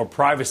data or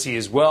privacy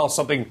as well,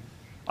 something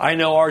I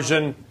know,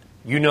 Arjun,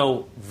 you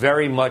know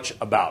very much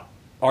about.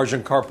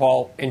 Arjun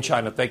Kharpal in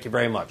China, thank you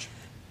very much.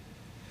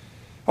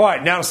 All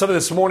right, now some of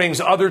this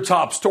morning's other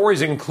top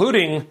stories,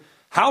 including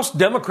House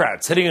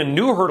Democrats hitting a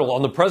new hurdle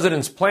on the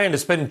president's plan to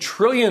spend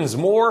trillions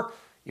more,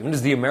 even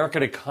as the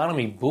American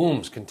economy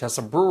booms.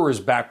 Contessa Brewer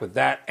is back with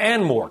that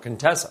and more.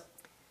 Contessa.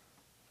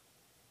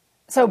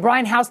 So,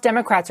 Brian, House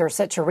Democrats are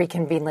set to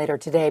reconvene later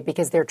today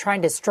because they're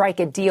trying to strike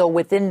a deal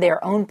within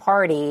their own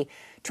party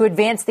to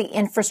advance the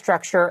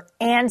infrastructure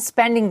and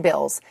spending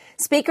bills.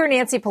 Speaker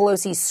Nancy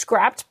Pelosi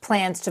scrapped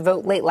plans to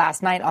vote late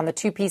last night on the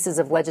two pieces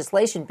of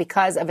legislation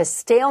because of a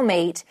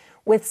stalemate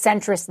with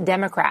centrist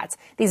Democrats.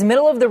 These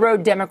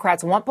middle-of-the-road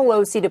Democrats want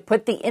Pelosi to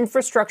put the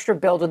infrastructure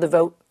bill to the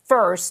vote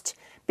first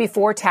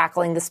before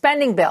tackling the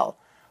spending bill.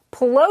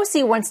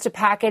 Pelosi wants to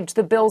package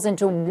the bills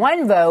into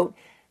one vote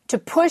to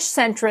push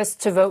centrists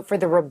to vote for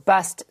the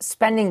robust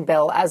spending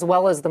bill as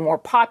well as the more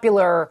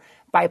popular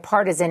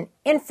bipartisan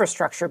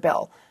infrastructure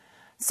bill.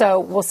 So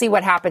we'll see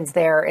what happens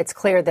there. It's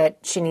clear that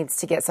she needs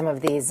to get some of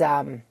these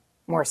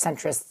more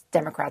centrist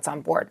Democrats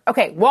on board.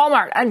 Okay,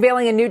 Walmart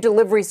unveiling a new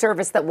delivery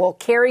service that will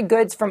carry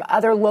goods from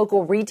other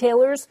local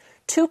retailers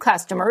to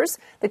customers.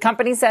 The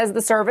company says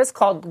the service,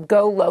 called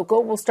Go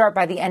Local, will start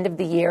by the end of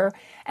the year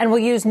and will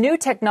use new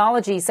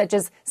technology such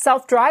as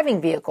self-driving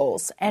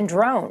vehicles and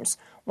drones.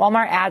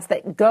 Walmart adds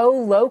that Go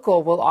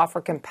Local will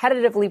offer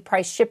competitively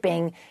priced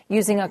shipping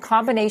using a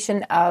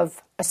combination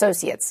of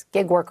associates,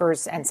 gig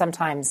workers, and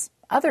sometimes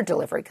other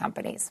delivery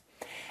companies.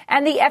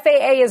 And the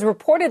FAA is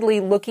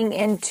reportedly looking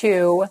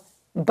into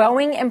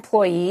Boeing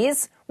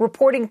employees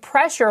reporting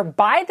pressure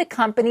by the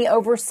company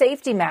over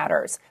safety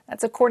matters.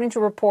 That's according to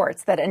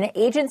reports that an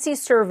agency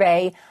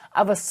survey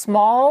of a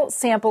small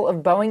sample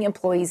of Boeing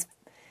employees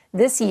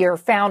this year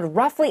found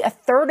roughly a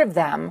third of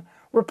them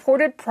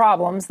reported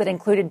problems that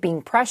included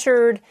being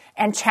pressured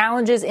and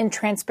challenges in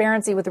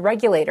transparency with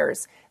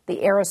regulators. The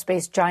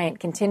aerospace giant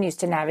continues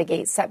to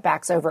navigate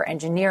setbacks over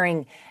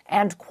engineering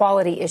and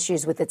quality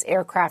issues with its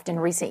aircraft in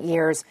recent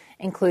years,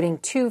 including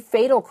 2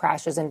 fatal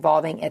crashes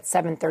involving its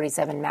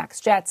 737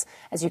 MAX jets.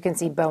 As you can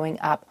see, Boeing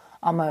up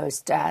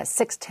almost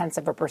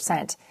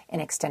 0.6% in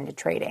extended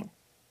trading.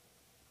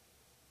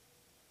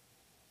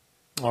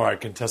 All right,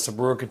 Contessa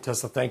Brewer.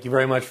 Contessa, thank you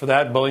very much for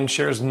that. Boeing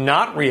shares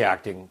not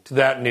reacting to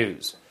that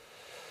news.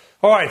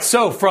 All right,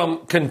 so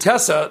from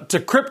Contessa to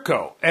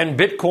crypto and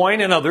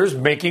Bitcoin and others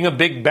making a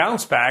big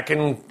bounce back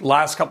in the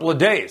last couple of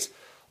days.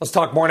 Let's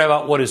talk more now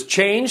about what has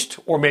changed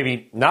or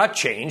maybe not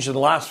changed in the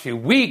last few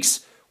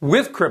weeks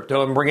with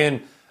crypto and bring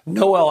in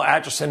Noel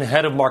Atchison,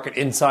 head of market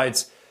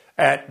insights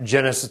at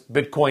Genesis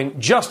Bitcoin,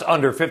 just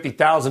under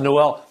 50,000.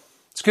 Noel,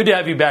 it's good to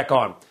have you back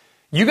on.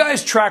 You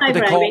guys track what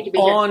they call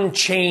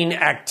on-chain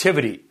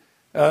activity.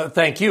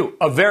 Thank you.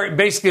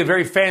 Basically a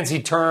very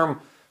fancy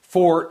term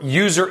for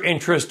user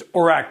interest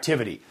or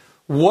activity.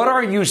 What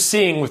are you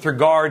seeing with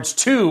regards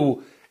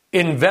to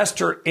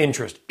investor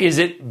interest? Is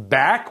it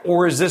back,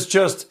 or is this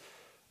just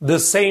the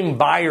same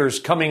buyers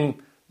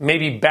coming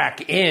maybe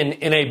back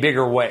in a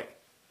bigger way?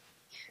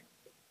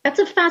 That's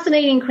a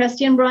fascinating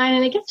question, Brian,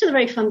 and it gets to the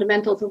very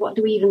fundamentals of what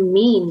do we even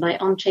mean by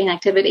on-chain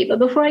activity. But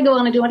before I go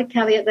on, I do want to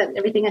caveat that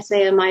everything I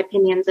say are my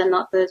opinions and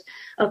not those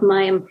of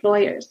my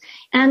employers.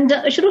 And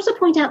I should also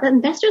point out that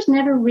investors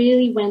never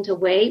really went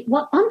away.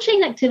 What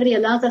on-chain activity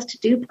allows us to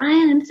do,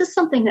 Brian, and this is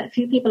something that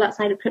few people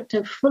outside of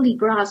crypto fully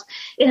grasp,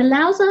 it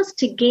allows us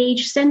to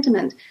gauge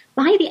sentiment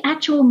by the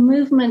actual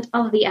movement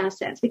of the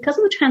assets. Because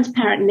of the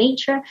transparent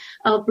nature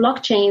of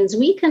blockchains,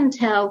 we can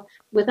tell,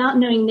 without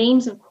knowing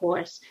names, of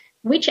course,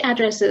 which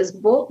addresses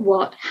bought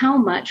what, how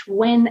much,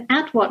 when,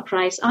 at what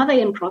price, are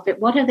they in profit,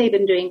 what have they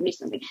been doing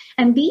recently?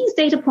 And these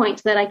data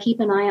points that I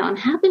keep an eye on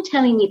have been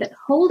telling me that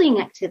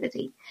holding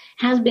activity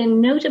has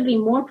been notably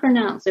more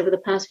pronounced over the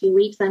past few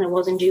weeks than it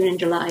was in June and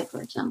July,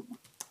 for example.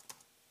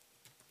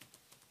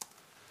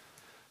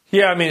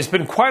 Yeah, I mean, it's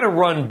been quite a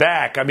run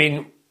back. I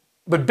mean,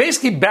 but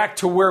basically back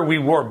to where we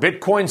were.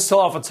 Bitcoin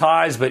still off its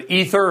highs, but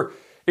Ether,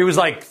 it was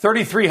like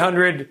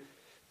 3,300,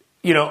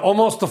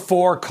 almost to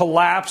 4,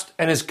 collapsed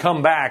and has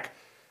come back.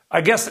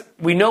 I guess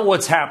we know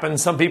what's happened.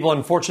 Some people,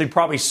 unfortunately,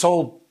 probably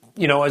sold,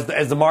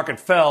 as the market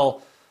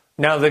fell.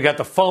 Now they got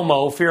the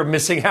FOMO, fear of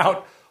missing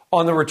out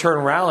on the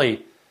return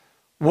rally.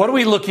 What are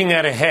we looking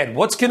at ahead?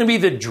 What's going to be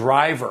the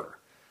driver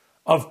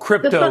of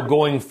crypto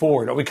going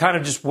forward? Are we kind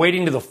of just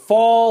waiting to the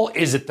fall?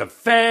 Is it the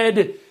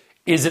Fed?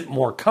 Is it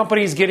more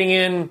companies getting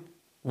in?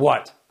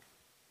 What?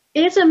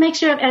 It's a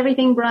mixture of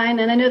everything, Brian,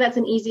 and I know that's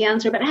an easy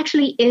answer, but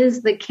actually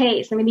is the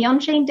case. I mean, the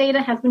on-chain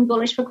data has been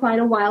bullish for quite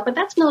a while, but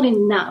that's not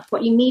enough.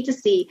 What you need to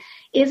see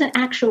is an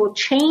actual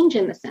change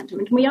in the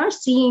sentiment. We are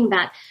seeing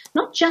that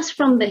not just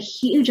from the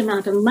huge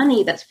amount of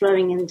money that's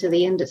flowing into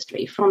the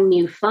industry, from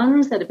new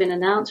funds that have been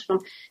announced, from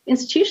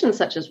institutions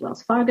such as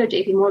Wells Fargo,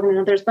 JP Morgan, and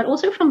others, but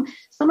also from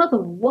some of the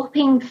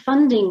whopping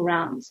funding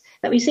rounds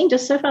that we've seen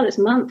just so far this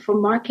month for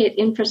market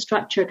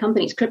infrastructure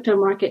companies, crypto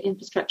market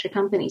infrastructure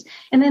companies.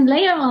 And then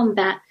layer on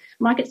that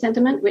market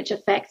sentiment, which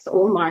affects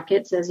all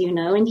markets, as you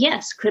know. And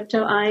yes,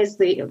 crypto eyes,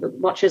 the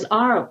watchers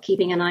are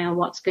keeping an eye on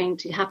what's going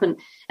to happen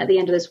at the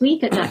end of this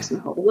week at Jackson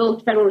Hole. Will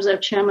Federal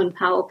Reserve Chairman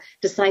Powell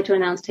decide to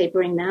announce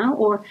tapering now,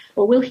 or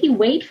will he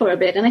wait for a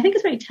bit? And I think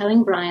it's very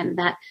telling, Brian,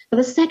 that for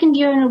the second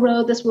year in a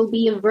row, this will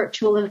be a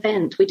virtual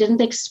event. We didn't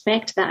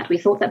expect that. We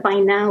thought that by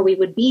now we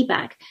would be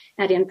back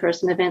at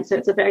in-person events. So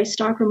it's a very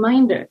stark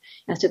reminder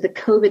as to the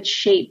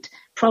COVID-shaped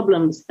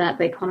problems that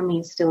the economy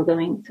is still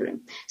going through.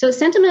 So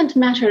sentiment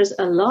matters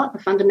a lot. The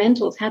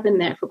fundamentals have been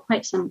there for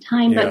quite some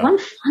time. Yeah. But one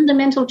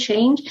fundamental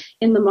change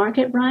in the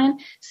market, Brian,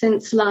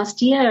 since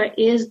last year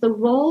is the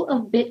role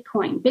of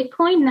Bitcoin.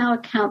 Bitcoin now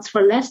accounts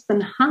for less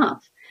than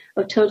half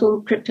of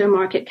total crypto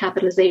market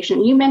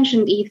capitalization. You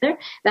mentioned Ether.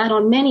 That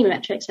on many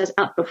metrics has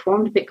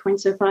outperformed Bitcoin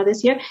so far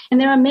this year. And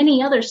there are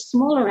many other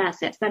smaller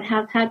assets that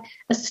have had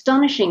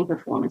astonishing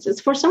performances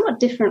for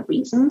somewhat different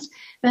reasons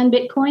than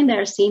Bitcoin. They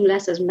are seen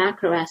less as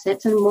macro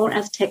assets and more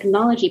as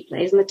technology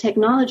plays. And the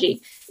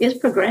technology is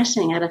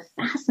progressing at a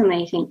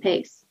fascinating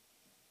pace.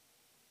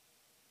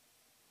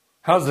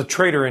 How's the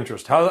trader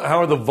interest? How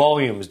are the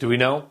volumes? Do we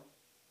know?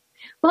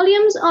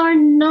 Volumes are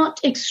not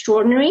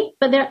extraordinary,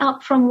 but they're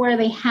up from where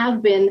they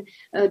have been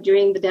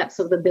during the depths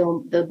of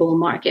the bull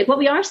market. What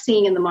we are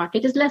seeing in the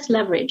market is less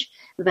leverage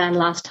than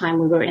last time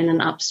we were in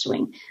an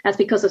upswing. That's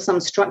because of some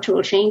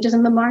structural changes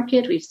in the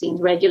market. We've seen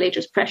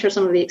regulators pressure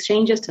some of the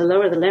exchanges to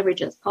lower the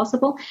leverage as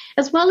possible,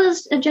 as well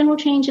as a general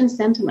change in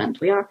sentiment.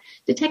 We are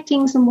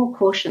detecting some more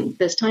caution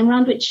this time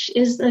around, which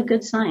is a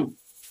good sign.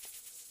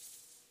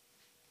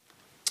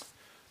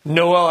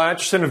 Noelle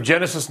Atchison of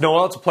Genesis.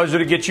 Noelle, it's a pleasure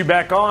to get you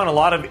back on. A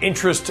lot of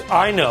interest,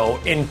 I know,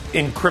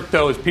 in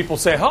crypto as people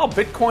say, oh,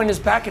 Bitcoin is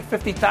back at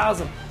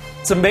 50,000.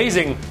 It's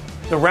amazing.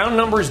 The round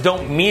numbers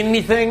don't mean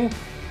anything,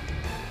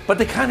 but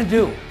they kind of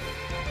do.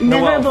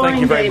 Never Noelle, a boring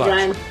thank you very day, much.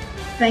 Brian.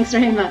 Thanks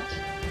very much.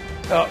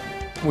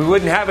 We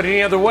wouldn't have it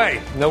any other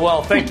way.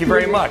 Noelle, thank you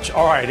very much.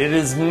 All right, it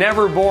is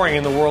never boring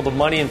in the world of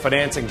money and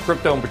finance and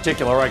crypto in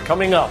particular. All right,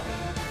 coming up.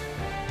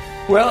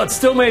 Well, it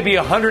still may be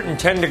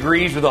 110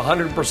 degrees with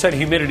 100%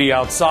 humidity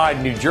outside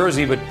in New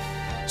Jersey, but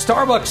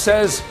Starbucks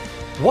says,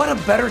 what a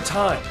better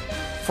time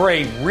for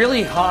a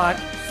really hot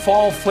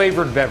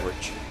fall-flavored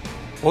beverage.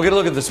 We'll get a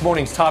look at this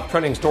morning's top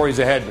trending stories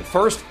ahead. But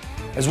first,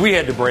 as we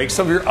head to break,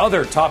 some of your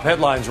other top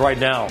headlines right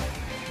now.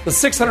 The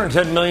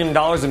 $610 million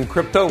in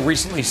crypto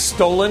recently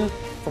stolen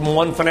from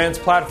one finance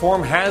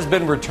platform has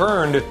been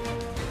returned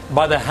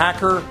by the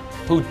hacker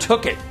who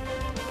took it.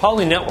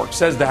 Poly Network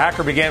says the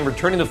hacker began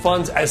returning the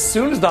funds as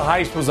soon as the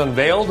heist was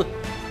unveiled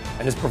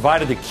and has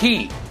provided the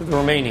key to the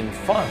remaining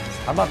funds.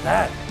 How about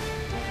that?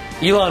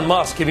 Elon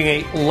Musk giving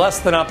a less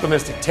than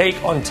optimistic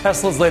take on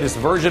Tesla's latest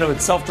version of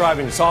its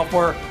self-driving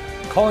software,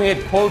 calling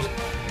it, quote,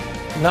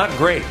 not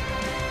great.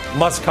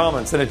 Musk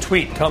comments in a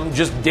tweet come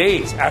just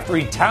days after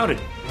he touted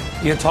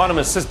the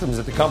autonomous systems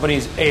at the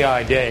company's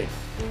AI Day.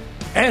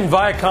 And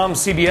Viacom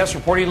CBS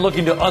reporting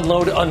looking to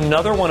unload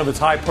another one of its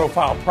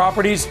high-profile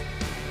properties.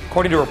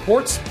 According to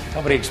reports, the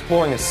company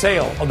exploring a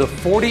sale of the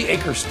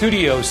 40-acre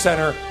studio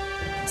center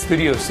in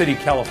Studio City,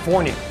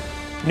 California.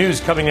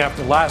 News coming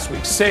after last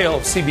week's sale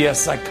of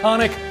CBS's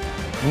iconic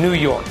New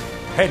York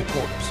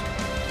headquarters.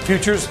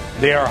 Futures,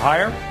 they are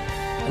higher,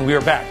 and we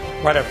are back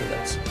right after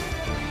this.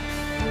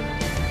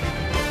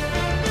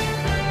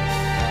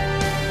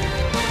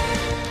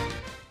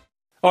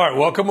 All right,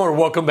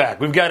 welcome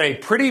back. We've got a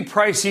pretty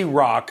pricey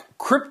rock,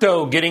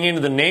 crypto getting into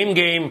the name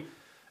game,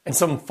 and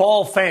some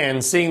fall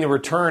fans seeing the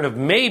return of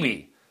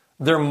maybe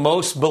their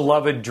most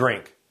beloved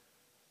drink.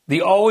 The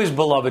always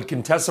beloved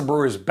Contessa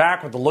Brewer is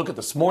back with a look at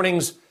this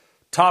morning's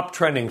top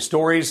trending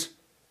stories.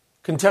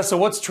 Contessa,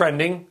 what's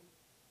trending?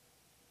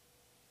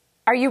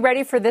 Are you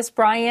ready for this,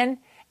 Brian?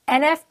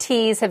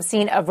 NFTs have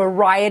seen a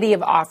variety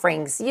of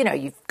offerings. You know,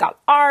 you've got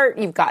art,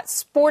 you've got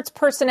sports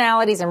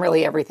personalities, and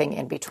really everything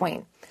in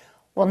between.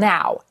 Well,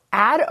 now,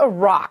 add a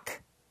rock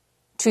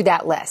to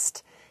that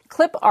list.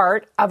 Clip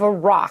art of a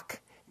rock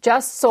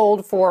just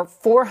sold for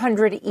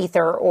 400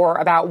 Ether, or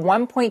about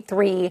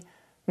 $1.3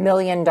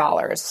 million.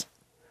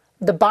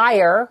 The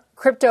buyer,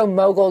 crypto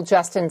mogul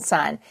Justin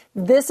Sun,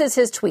 this is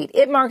his tweet.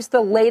 It marks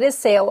the latest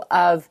sale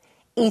of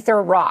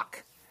Ether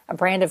Rock, a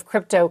brand of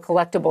crypto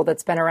collectible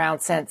that's been around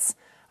since,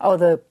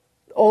 the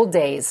old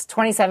days,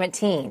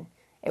 2017.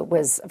 It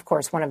was, of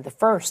course, one of the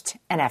first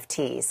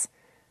NFTs.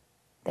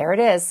 There it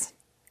is.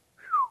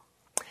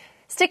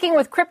 Sticking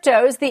with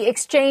cryptos, the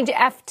exchange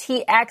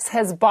FTX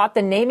has bought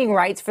the naming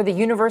rights for the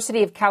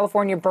University of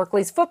California,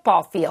 Berkeley's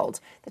football field.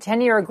 The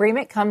 10-year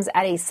agreement comes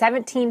at a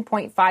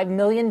 $17.5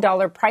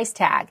 million price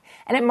tag,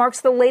 and it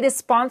marks the latest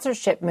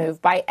sponsorship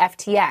move by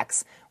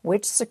FTX,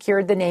 which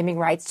secured the naming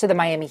rights to the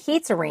Miami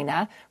Heat's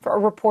arena for a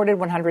reported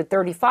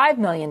 $135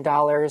 million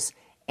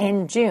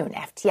in June.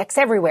 FTX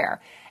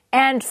everywhere.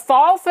 And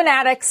fall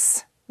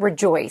fanatics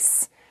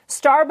rejoice.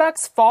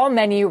 Starbucks fall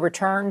menu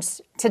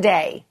returns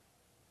today.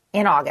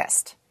 In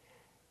August.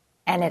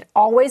 And it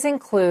always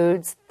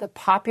includes the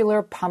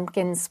popular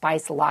pumpkin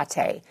spice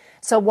latte.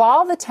 So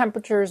while the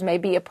temperatures may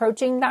be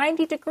approaching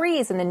 90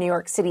 degrees in the New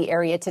York City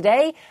area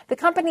today, the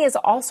company is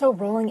also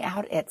rolling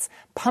out its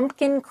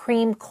pumpkin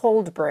cream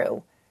cold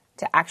brew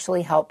to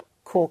actually help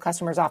cool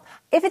customers off.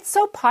 If it's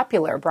so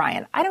popular,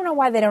 Brian, I don't know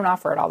why they don't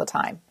offer it all the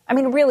time. I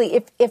mean,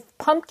 really, if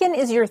pumpkin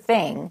is your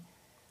thing,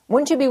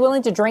 wouldn't you be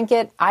willing to drink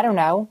it, I don't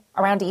know,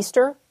 around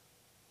Easter?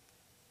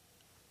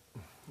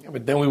 Yeah,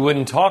 but then we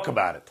wouldn't talk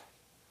about it.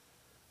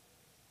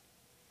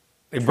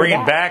 They bring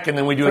it back, and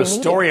then we do a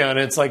story on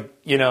it. It's like,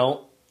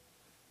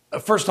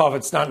 first off,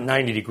 it's not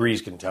 90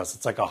 degrees, Contessa.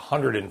 It's like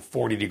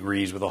 140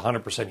 degrees with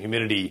 100%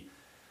 humidity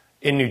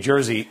in New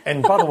Jersey.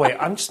 And by the way,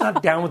 I'm just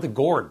not down with the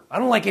gourd. I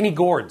don't like any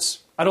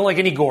gourds.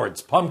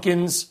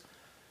 Pumpkins,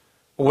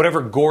 or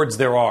whatever gourds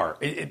there are.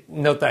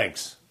 No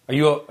thanks. Are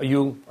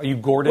you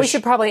gourdish? We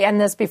should probably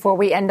end this before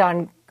we end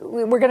on.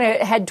 We're going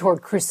to head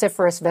toward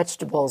cruciferous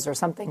vegetables or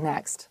something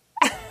next.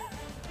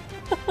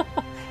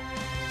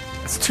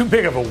 It's too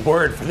big of a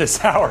word for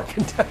this hour.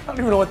 I don't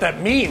even know what that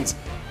means.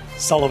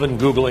 Sullivan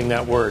Googling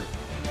that word.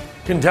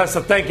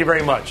 Contessa, thank you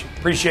very much.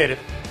 Appreciate it.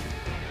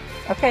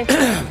 Okay.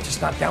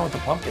 Just not down with the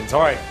pumpkins. All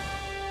right.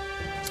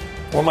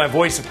 Or my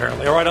voice,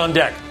 apparently. All right, on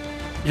deck.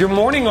 your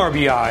morning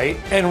RBI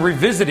and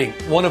revisiting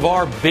one of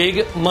our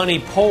big money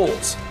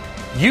polls.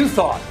 You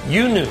thought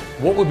you knew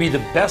what would be the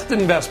best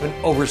investment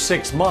over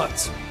 6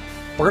 months.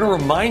 We're going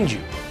to remind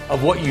you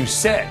of what you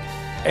said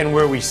and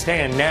where we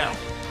stand now.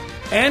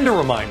 And a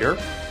reminder,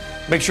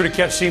 make sure to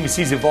catch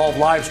CNBC's Evolve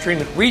live stream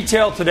at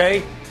retail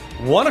today,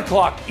 1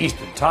 o'clock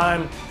Eastern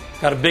Time.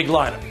 Got a big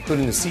lineup,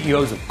 including the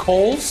CEOs of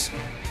Kohl's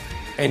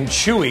and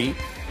Chewy.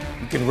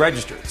 You can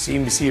register at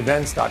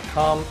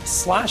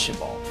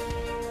cnbcevents.com/evolve.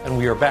 And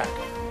we are back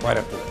right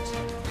after this.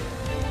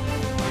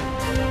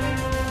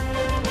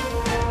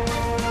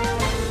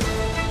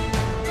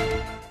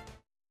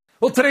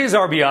 Well, today's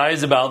RBI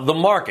is about the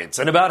markets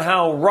and about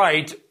how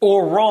right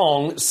or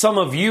wrong some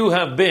of you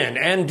have been.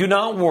 And do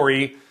not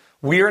worry,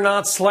 we are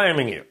not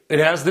slamming you. It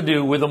has to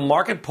do with a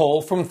market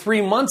poll from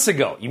 3 months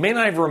ago. You may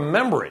not even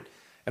remember it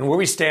and where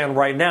we stand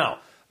right now.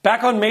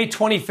 Back on May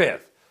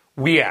 25th,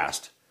 we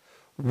asked,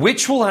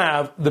 which will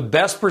have the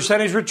best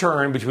percentage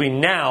return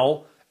between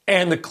now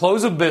and the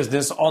close of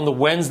business on the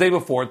Wednesday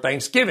before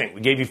Thanksgiving?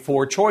 We gave you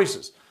 4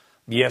 choices: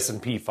 the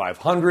S&P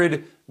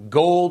 500,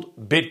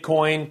 gold,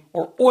 Bitcoin,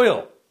 or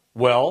oil.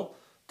 Well,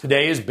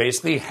 today is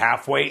basically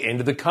halfway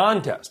into the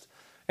contest.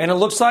 And it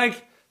looks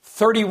like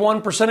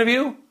 31% of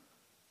you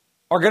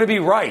are going to be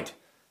right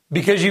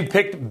because you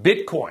picked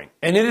Bitcoin.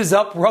 And it is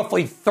up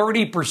roughly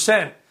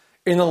 30%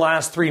 in the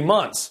last 3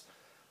 months.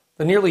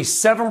 The nearly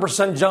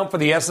 7% jump for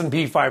the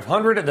S&P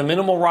 500 and the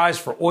minimal rise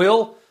for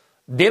oil,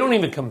 they don't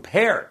even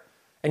compare.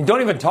 And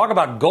don't even talk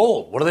about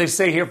gold. What do they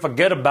say here?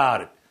 Forget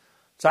about it.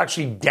 It's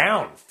actually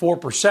down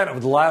 4% over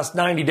the last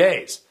 90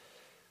 days.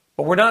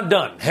 But we're not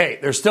done. Hey,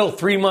 there's still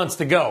 3 months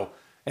to go,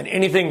 and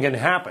anything can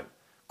happen.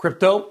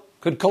 Crypto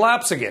could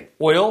collapse again.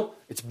 Oil,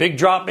 its big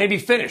drop may be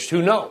finished.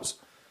 Who knows?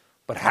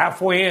 But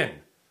halfway in,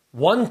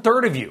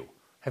 1/3 of you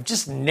have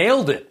just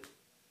nailed it.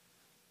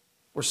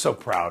 We're so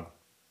proud.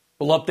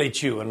 We'll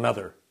update you in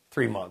another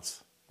 3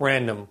 months.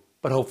 Random,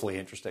 but hopefully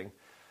interesting.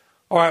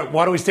 All right,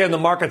 why don't we stay in the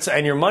markets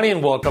and your money,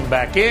 and welcome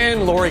back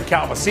in Lori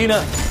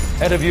Calvasina,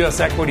 head of U.S.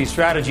 Equity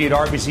Strategy at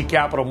RBC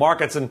Capital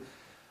Markets. And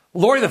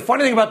Lori, the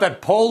funny thing about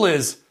that poll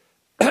is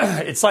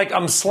it's like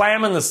I'm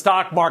slamming the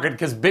stock market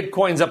because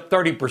Bitcoin's up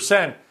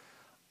 30%.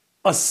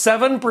 A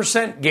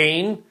 7%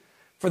 gain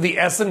for the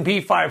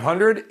S&P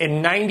 500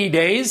 in 90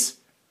 days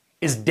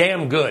is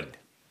damn good.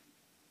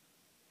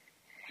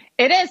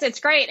 It is. It's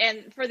great.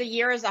 And for the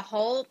year as a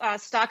whole,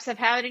 stocks have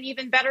had an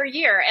even better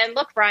year. And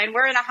look, Brian,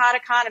 we're in a hot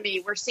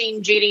economy. We're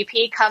seeing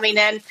GDP coming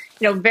in,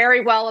 very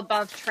well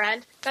above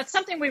trend. That's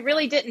something we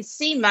really didn't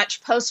see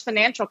much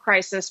post-financial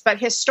crisis. But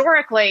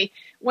historically,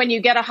 when you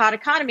get a hot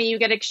economy, you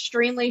get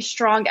extremely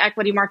strong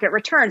equity market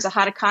returns. A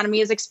hot economy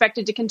is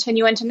expected to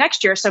continue into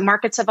next year. So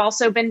markets have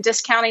also been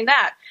discounting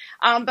that.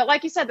 But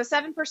like you said, the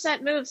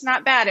 7% move's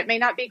not bad. It may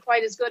not be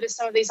quite as good as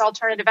some of these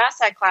alternative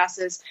asset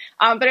classes,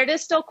 but it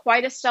is still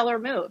quite a stellar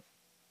move.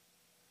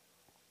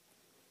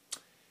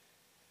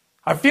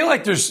 I feel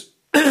like there's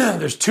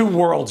 2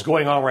 worlds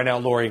going on right now,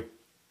 Lori.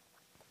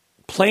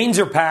 Planes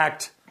are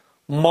packed.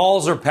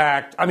 Malls are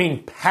packed. I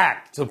mean,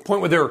 packed to the point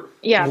where there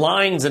are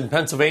lines in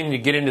Pennsylvania to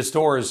get into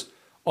stores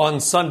on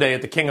Sunday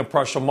at the King of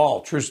Prussia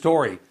Mall. True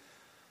story.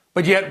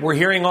 But yet we're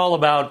hearing all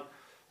about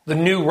the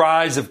new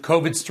rise of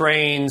COVID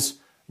strains,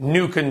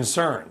 new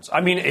concerns. I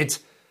mean,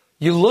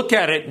 you look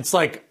at it, it's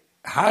like,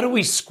 how do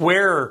we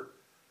square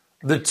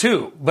the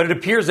two? But it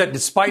appears that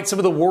despite some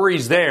of the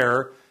worries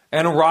there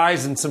and a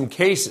rise in some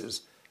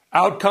cases,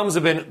 outcomes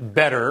have been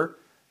better.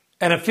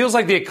 And it feels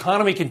like the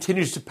economy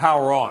continues to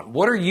power on.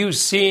 What are you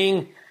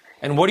seeing,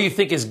 and what do you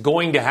think is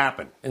going to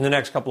happen in the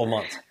next couple of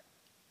months?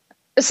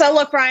 So,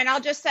 look, Brian, I'll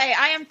just say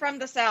I am from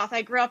the South.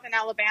 I grew up in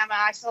Alabama.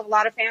 I still have a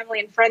lot of family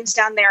and friends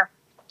down there.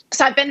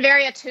 So I've been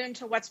very attuned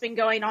to what's been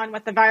going on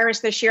with the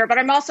virus this year, but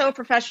I'm also a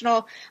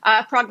professional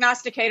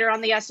prognosticator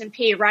on the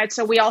S&P, right?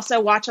 So we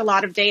also watch a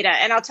lot of data.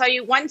 And I'll tell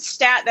you one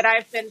stat that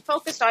I've been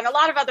focused on, a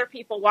lot of other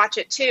people watch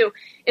it too,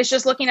 is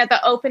just looking at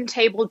the open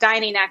table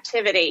dining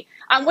activity,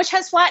 which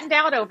has flattened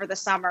out over the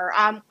summer.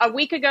 A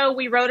week ago,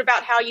 we wrote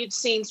about how you'd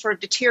seen sort of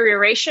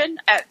deterioration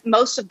at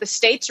most of the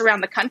states around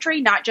the country,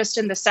 not just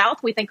in the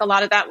South. We think a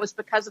lot of that was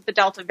because of the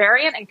Delta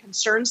variant and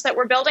concerns that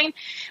we're building.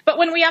 But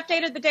when we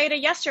updated the data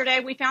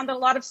yesterday, we found that a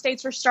lot of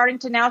states are starting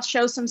to now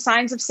show some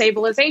signs of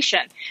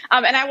stabilization.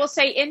 And I will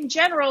say, in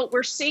general,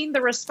 we're seeing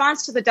the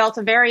response to the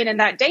Delta variant in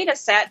that data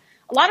set.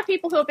 A lot of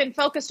people who have been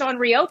focused on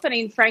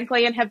reopening,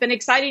 frankly, and have been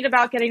excited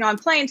about getting on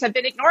planes have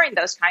been ignoring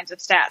those kinds of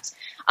stats.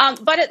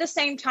 But at the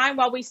same time,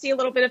 while we see a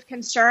little bit of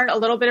concern, a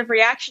little bit of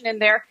reaction in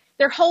there,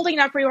 they're holding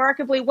up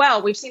remarkably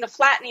well. We've seen a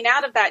flattening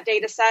out of that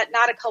data set,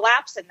 not a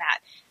collapse in that.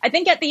 I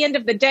think at the end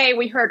of the day,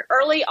 we heard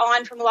early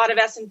on from a lot of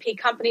S&P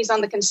companies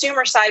on the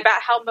consumer side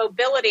about how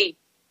mobility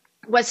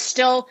was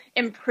still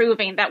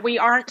improving, that we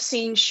aren't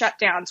seeing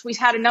shutdowns. We've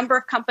had a number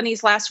of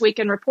companies last week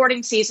in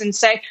reporting season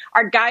say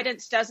our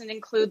guidance doesn't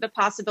include the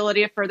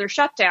possibility of further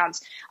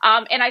shutdowns.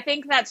 And I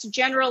think that's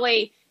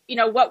generally,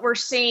 what we're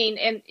seeing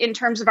in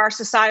terms of our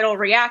societal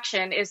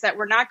reaction is that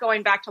we're not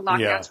going back to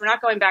lockdowns. We're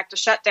not going back to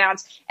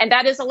shutdowns. And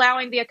that is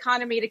allowing the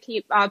economy to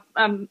keep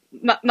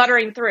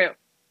muttering through.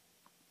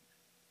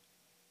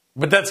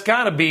 But that's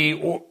got to be,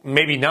 or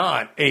maybe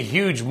not, a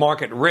huge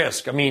market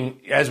risk. I mean,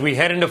 as we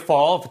head into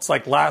fall, if it's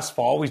like last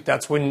fall,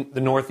 that's when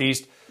the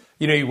Northeast,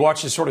 you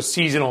watch this sort of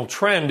seasonal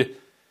trend.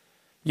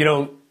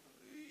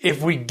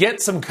 If we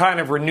get some kind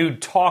of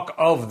renewed talk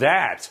of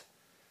that,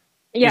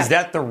 yes. Is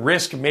that the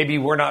risk maybe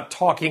we're not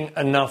talking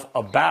enough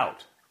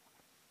about?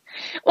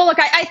 Well, look,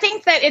 I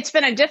think that it's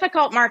been a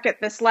difficult market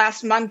this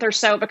last month or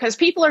so because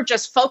people are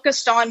just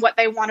focused on what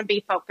they want to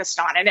be focused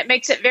on. And it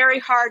makes it very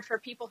hard for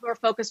people who are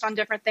focused on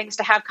different things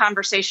to have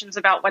conversations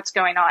about what's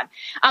going on.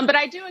 But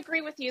I do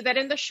agree with you that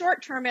in the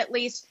short term, at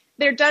least,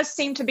 there does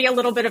seem to be a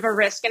little bit of a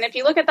risk. And if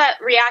you look at that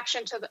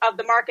reaction of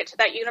the market to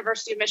that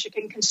University of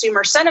Michigan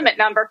consumer sentiment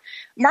number,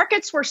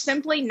 markets were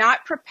simply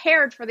not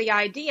prepared for the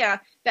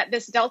idea that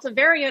this Delta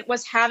variant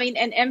was having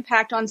an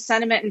impact on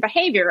sentiment and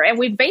behavior. And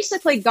we've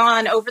basically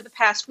gone over the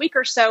past week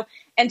or so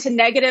into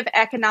negative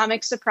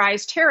economic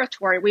surprise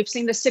territory. We've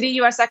seen the Citi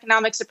U.S.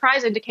 Economic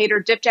Surprise Indicator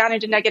dip down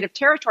into negative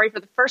territory for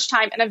the first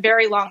time in a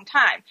very long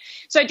time.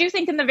 So I do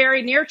think in the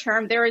very near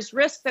term, there is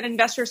risk that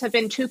investors have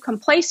been too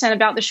complacent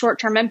about the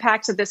short-term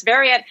impacts of this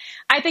variant.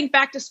 I think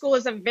back to school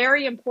is a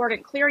very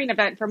important clearing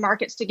event for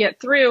markets to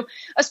get through,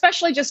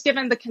 especially just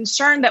given the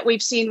concern that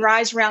we've seen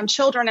rise around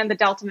children and the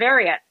Delta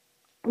variant.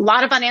 A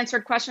lot of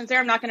unanswered questions there.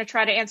 I'm not going to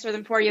try to answer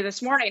them for you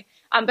this morning.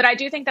 But I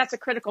do think that's a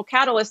critical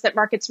catalyst that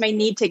markets may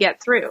need to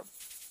get through.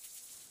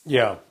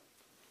 Yeah.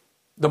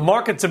 The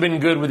markets have been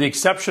good with the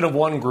exception of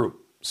one group,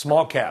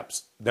 small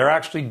caps. They're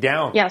actually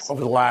down over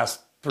the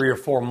last 3 or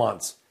 4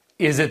 months.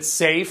 Is it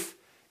safe?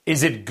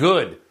 Is it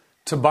good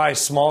to buy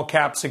small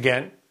caps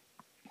again?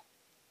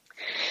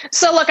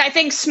 So, look, I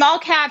think small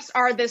caps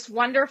are this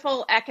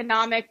wonderful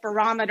economic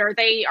barometer.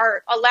 They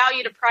allow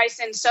you to price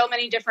in so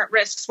many different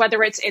risks,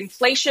 whether it's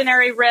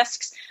inflationary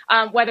risks,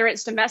 whether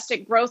it's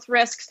domestic growth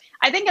risks.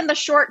 I think in the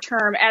short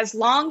term, as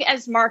long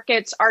as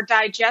markets are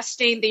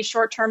digesting these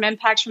short-term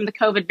impacts from the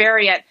COVID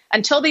variant,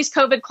 until these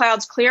COVID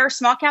clouds clear,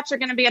 small caps are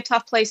going to be a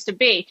tough place to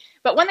be.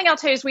 But one thing I'll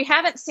tell you is we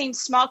haven't seen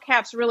small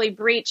caps really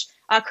breach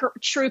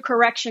true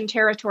correction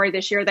territory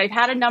this year. They've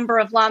had a number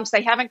of lumps.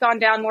 They haven't gone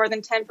down more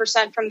than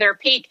 10% from their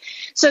peak.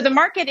 So the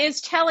market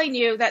is telling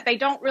you that they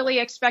don't really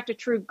expect a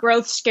true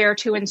growth scare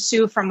to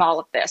ensue from all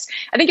of this.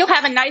 I think you'll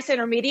have a nice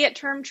intermediate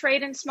term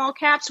trade in small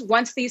caps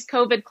once these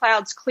COVID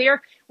clouds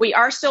clear. We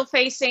are still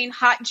facing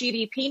hot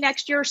GDP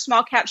next year.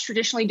 Small caps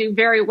traditionally do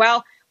very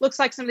well. Looks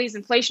like some of these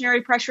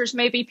inflationary pressures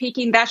may be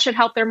peaking. That should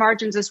help their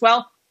margins as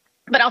well.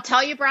 But I'll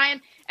tell you,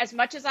 Brian, as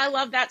much as I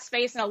love that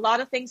space and a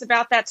lot of things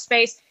about that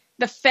space,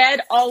 the Fed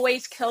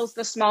always kills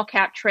the small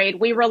cap trade.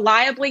 We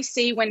reliably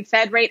see when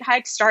Fed rate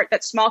hikes start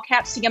that small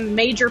caps see a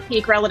major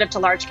peak relative to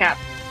large cap.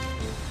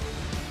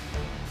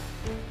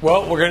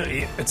 Well, we're going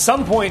to, at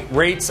some point,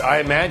 rates, I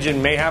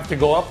imagine, may have to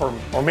go up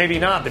or maybe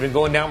not. They've been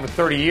going down for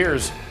 30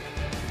 years.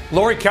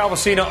 Lori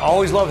Calvasina,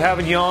 always love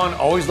having you on.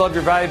 Always love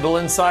your valuable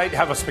insight.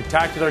 Have a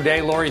spectacular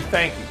day. Lori,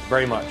 thank you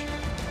very much.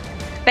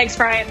 Thanks,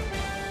 Brian.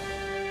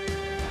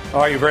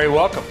 All right, you're very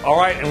welcome. All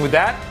right, and with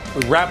that,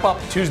 we wrap up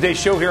Tuesday's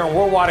show here on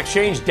Worldwide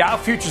Exchange. Dow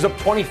futures up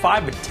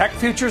 25, but tech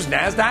futures,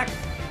 NASDAQ,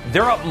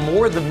 they're up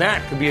more than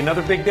that. Could be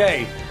another big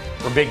day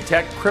for big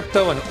tech.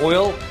 Crypto and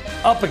oil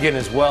up again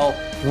as well.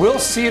 We'll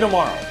see you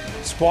tomorrow.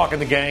 Squawk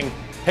and the gang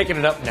picking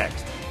it up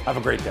next. Have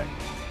a great day.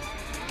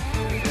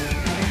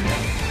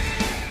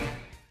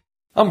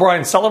 I'm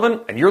Brian Sullivan,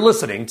 and you're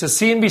listening to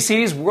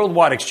CNBC's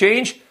Worldwide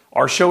Exchange.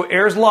 Our show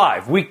airs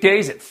live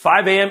weekdays at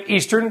 5 a.m.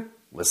 Eastern.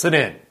 Listen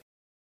in.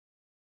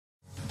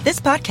 This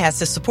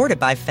podcast is supported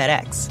by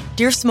FedEx.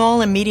 Dear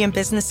small and medium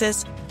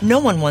businesses, no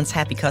one wants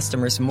happy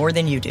customers more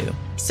than you do.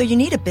 So you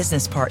need a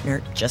business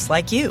partner just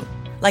like you.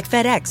 Like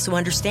FedEx, who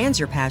understands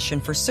your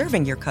passion for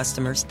serving your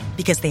customers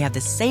because they have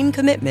the same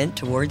commitment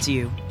towards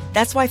you.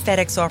 That's why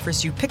FedEx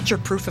offers you picture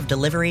proof of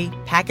delivery,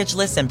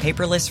 packageless and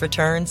paperless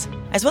returns,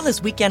 as well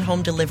as weekend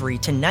home delivery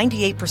to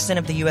 98%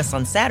 of the U.S.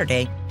 on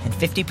Saturday and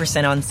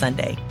 50% on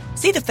Sunday.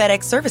 See the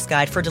FedEx service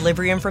guide for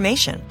delivery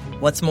information.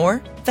 What's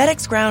more,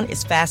 FedEx Ground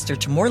is faster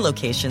to more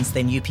locations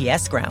than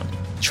UPS Ground.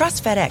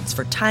 Trust FedEx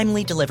for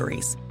timely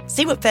deliveries.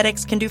 See what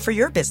FedEx can do for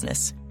your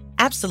business.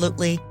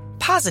 Absolutely,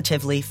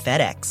 positively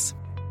FedEx.